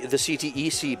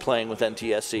CTEC playing with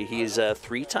NTSC, he's a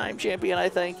 3-time champion, I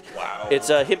think. Wow. It's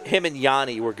him and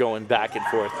Yanni were going back and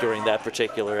forth during that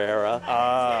particular era.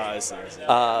 I see.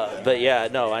 But yeah,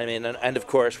 no, I mean, and of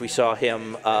course we saw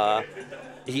him.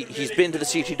 He's been to the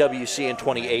CTWC in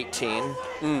 2018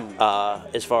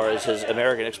 as far as his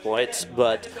American exploits,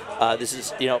 but this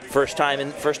is first time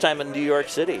in New York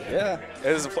City. Yeah,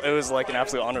 it was like an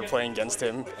absolute honor playing against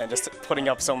him and just putting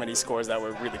up so many scores that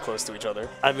were really close to each other.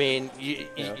 I mean,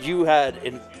 you had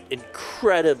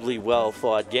incredibly well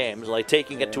thought games, like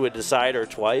taking it to a decider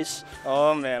twice.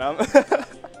 Oh man,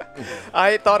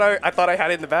 I thought I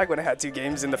had it in the bag when I had 2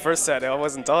 games in the first set. I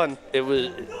wasn't done. It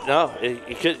was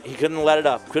he couldn't let it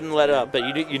up. Couldn't let it up.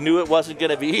 But you knew it wasn't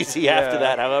going to be easy after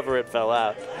that. However, it fell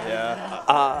out.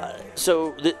 Yeah.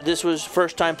 So this was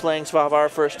first time playing Svavar,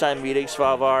 first time meeting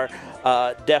Svavar.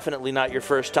 Definitely not your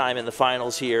first time in the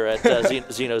finals here at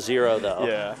XenoZero, though.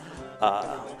 Yeah.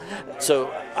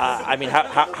 I mean,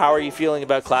 how are you feeling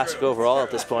about Classic overall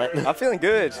at this point? I'm feeling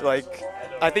good. Like,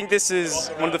 I think this is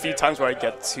one of the few times where I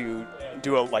get to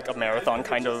do a marathon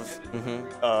kind of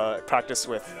practice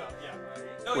with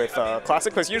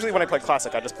Classic. Because usually when I play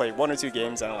Classic, I just play 1 or 2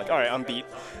 games and I'm like, all right, I'm beat.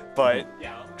 But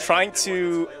trying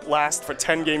to last for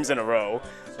 10 games in a row,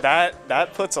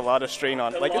 that puts a lot of strain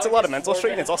on. Like, it's a lot of mental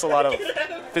strain. It's also a lot of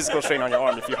physical strain on your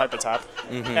arm if you hyper tap.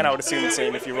 And I would assume the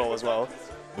same if you roll as well.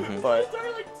 But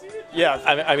yeah,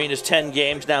 I mean, is 10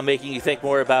 games now making you think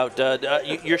more about?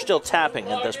 You're still tapping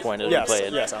at this point as you play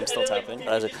it. Yes, I'm still tapping.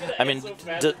 I mean,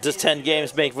 does 10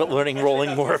 games make learning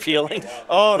rolling more appealing?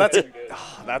 Oh,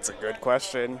 that's a good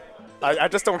question. I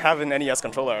just don't have an NES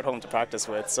controller at home to practice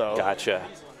with, so. Gotcha.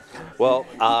 Well,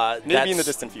 maybe in the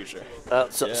distant future.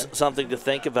 Something to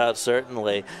think about,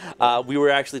 certainly. We were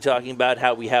actually talking about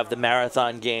how we have the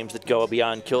marathon games that go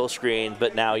beyond kill screen,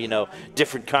 but now,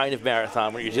 different kind of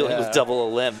marathon where you're dealing with double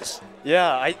Olymps.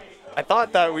 Yeah, I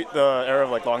thought that the era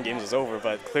of long games was over,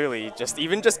 but clearly just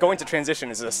going to transition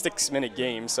is a 6-minute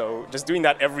game, so just doing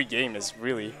that every game is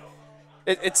really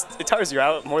it tires you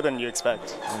out more than you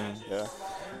expect. Yeah.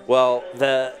 Well,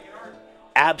 the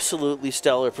absolutely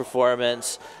stellar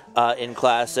performance in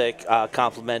Classic,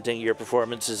 complementing your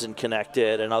performances in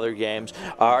Connected and other games.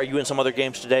 Are you in some other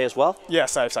games today as well?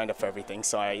 Yes, I've signed up for everything,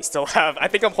 so I still have. I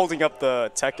think I'm holding up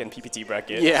the Tech and PPT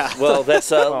bracket. Yeah. Well,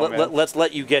 that's let's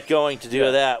let you get going to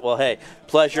do that. Well, hey,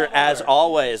 pleasure as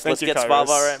always. Let's get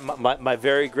Svavar. My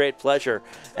very great pleasure.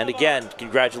 And again,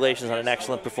 congratulations on an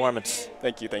excellent performance.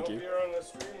 Thank you.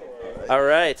 All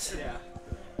right,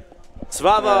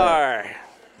 Svavar.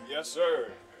 Yes,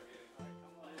 sir.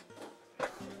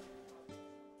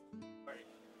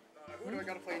 Who do I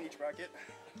gotta play in each bracket?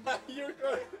 You're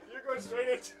going straight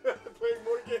into playing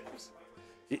more games.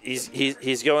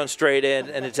 He's going straight in,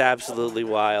 and it's absolutely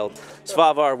wild.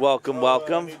 Svavar, welcome.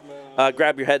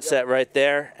 Grab your headset right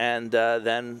there, and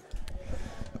then.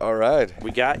 All right.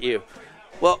 We got you.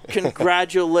 Well,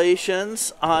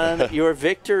 congratulations on your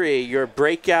victory, your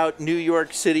breakout New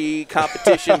York City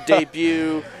competition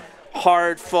debut.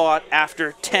 Hard fought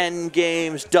after 10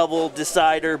 games, double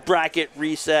decider, bracket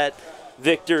reset.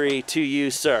 Victory to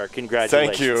you, sir.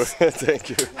 Congratulations. Thank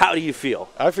you. How do you feel?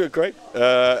 I feel great.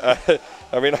 I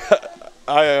mean,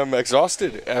 I am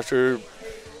exhausted after.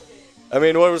 I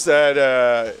mean, what was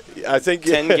that? I think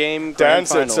 10-game Dan grand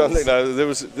said finals. something. There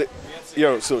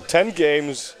was, so 10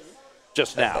 games.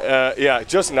 Just now.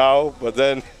 Just now. But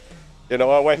then,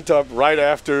 I went up right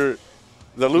after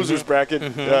the losers bracket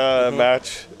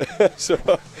match.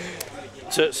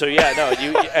 So yeah, no,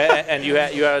 you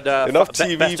had enough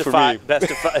TV for me.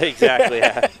 Best of five, exactly.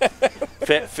 Yeah.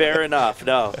 Fair enough.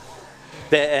 No,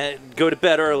 go to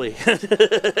bed early.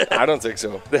 I don't think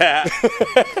so.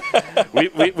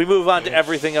 we move on to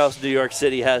everything else New York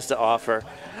City has to offer.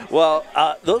 Well,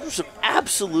 those were some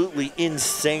absolutely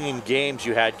insane games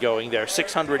you had going there.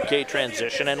 600K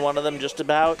transition in one of them, just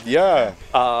about. Yeah.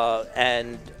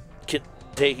 And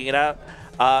taking it out.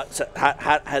 So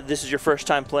this is your first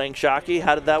time playing Shocky.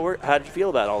 How did that work? How did you feel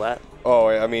about all that? Oh,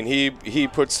 I mean, he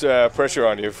puts pressure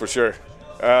on you for sure.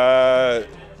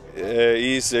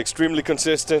 He's extremely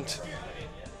consistent.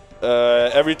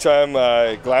 Every time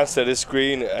I glanced at his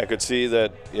screen, I could see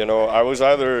that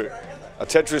I a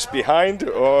Tetris behind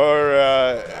or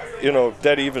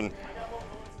dead even.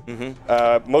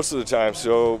 Most of the time.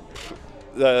 So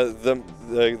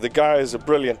the guy is a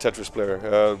brilliant Tetris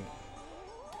player.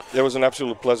 It was an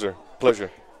absolute pleasure.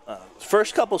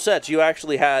 First couple sets, you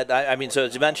actually had. I mean, so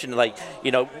as you mentioned,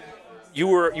 you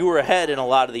were ahead in a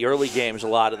lot of the early games a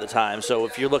lot of the time. So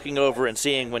if you're looking over and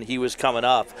seeing when he was coming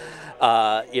up,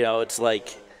 it's like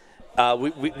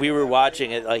we were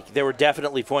watching it. Like there were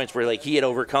definitely points where he had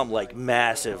overcome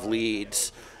massive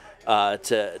leads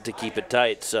to keep it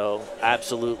tight. So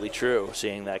absolutely true,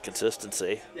 seeing that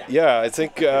consistency. Yeah, I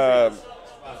think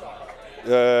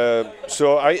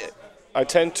so. I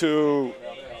tend to,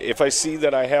 if I see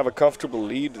that I have a comfortable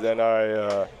lead, then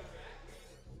I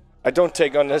don't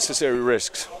take unnecessary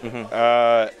risks,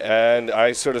 and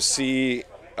I sort of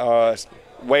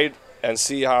wait and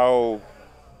see how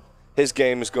his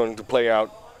game is going to play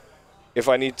out. If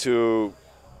I need to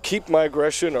keep my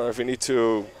aggression, or if I need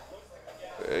to,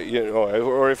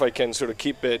 or if I can sort of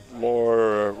keep it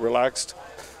more relaxed.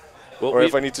 Well, or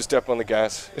if I need to step on the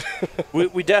gas.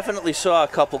 we definitely saw a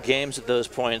couple games at those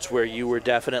points where you were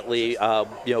definitely,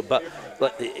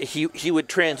 but he would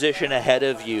transition ahead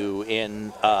of you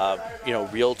in,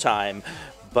 real time,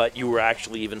 but you were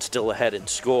actually even still ahead in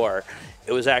score.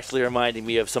 It was actually reminding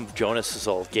me of some of Jonas's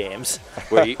old games,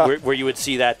 where you would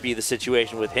see that be the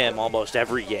situation with him almost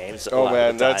every game. Oh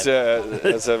man, that's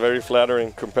a very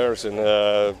flattering comparison.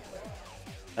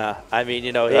 I mean,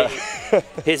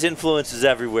 his influence is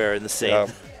everywhere in the scene.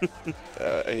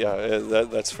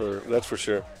 That's for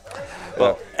sure.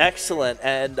 Well, excellent.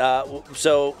 And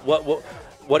so,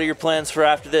 what are your plans for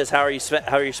after this? How are you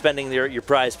spending your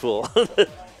prize pool?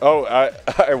 Oh,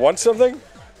 I want something.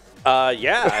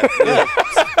 Yeah.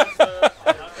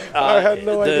 I had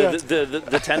no idea.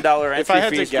 The $10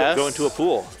 entry fees go into a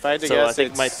pool. If I had to guess,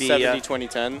 it might be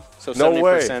 70-20-10. So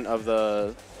 70% of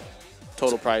the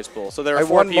total prize pool. So there are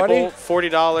 4 people, money? $40,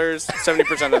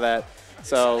 70% of that.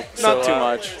 So not too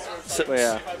much. But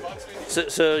yeah.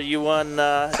 So you won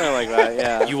something like that,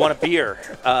 yeah. You won a beer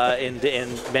in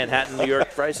Manhattan, New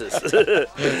York prices.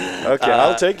 Okay,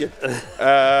 I'll take it.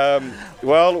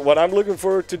 Well, what I'm looking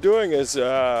forward to doing is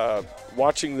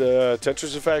watching the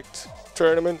Tetris Effect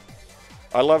tournament.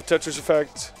 I love Tetris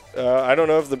Effect. I don't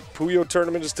know if the Puyo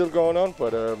tournament is still going on,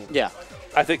 but yeah.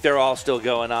 I think they're all still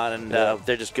going on, and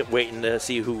they're just waiting to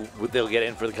see who they'll get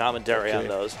in for the commentary on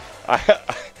those.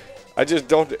 I just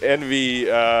don't envy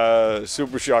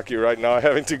Supershocky right now,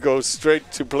 having to go straight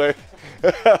to play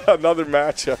another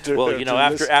match after. Well,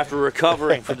 after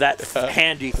recovering from that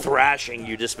handy thrashing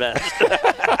you dispensed.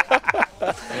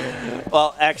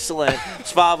 Well, excellent,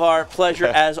 Svavar. Pleasure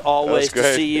as always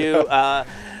to see you,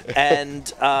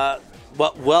 and.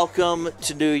 Well, welcome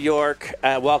to New York.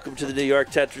 Welcome to the New York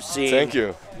Tetris scene. Thank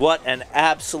you. What an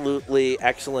absolutely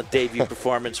excellent debut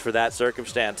performance for that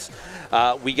circumstance.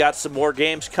 We got some more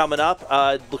games coming up.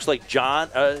 Looks like John,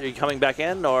 are you coming back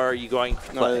in, or are you going to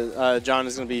play? John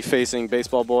is going to be facing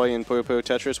Baseball Boy in Puyo Puyo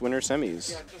Tetris winter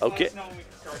semis. Okay.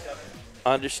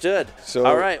 Understood. So,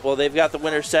 all right. Well, they've got the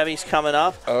winter semis coming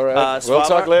up. All right. We'll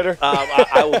talk later.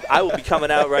 I will be coming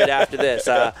out right after this.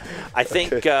 I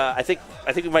think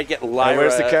we might get Lyra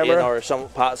where's the camera? in, or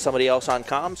somebody else on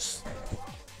comms.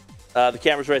 The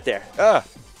camera's right there.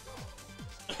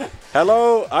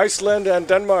 Hello, Iceland and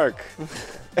Denmark.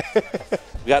 We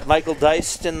got Michael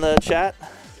Deist in the chat.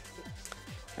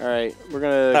 All right. We're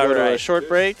going to go to a short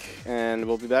break, and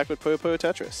we'll be back with Puyo Puyo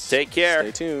Tetris. Take care.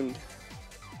 Stay tuned.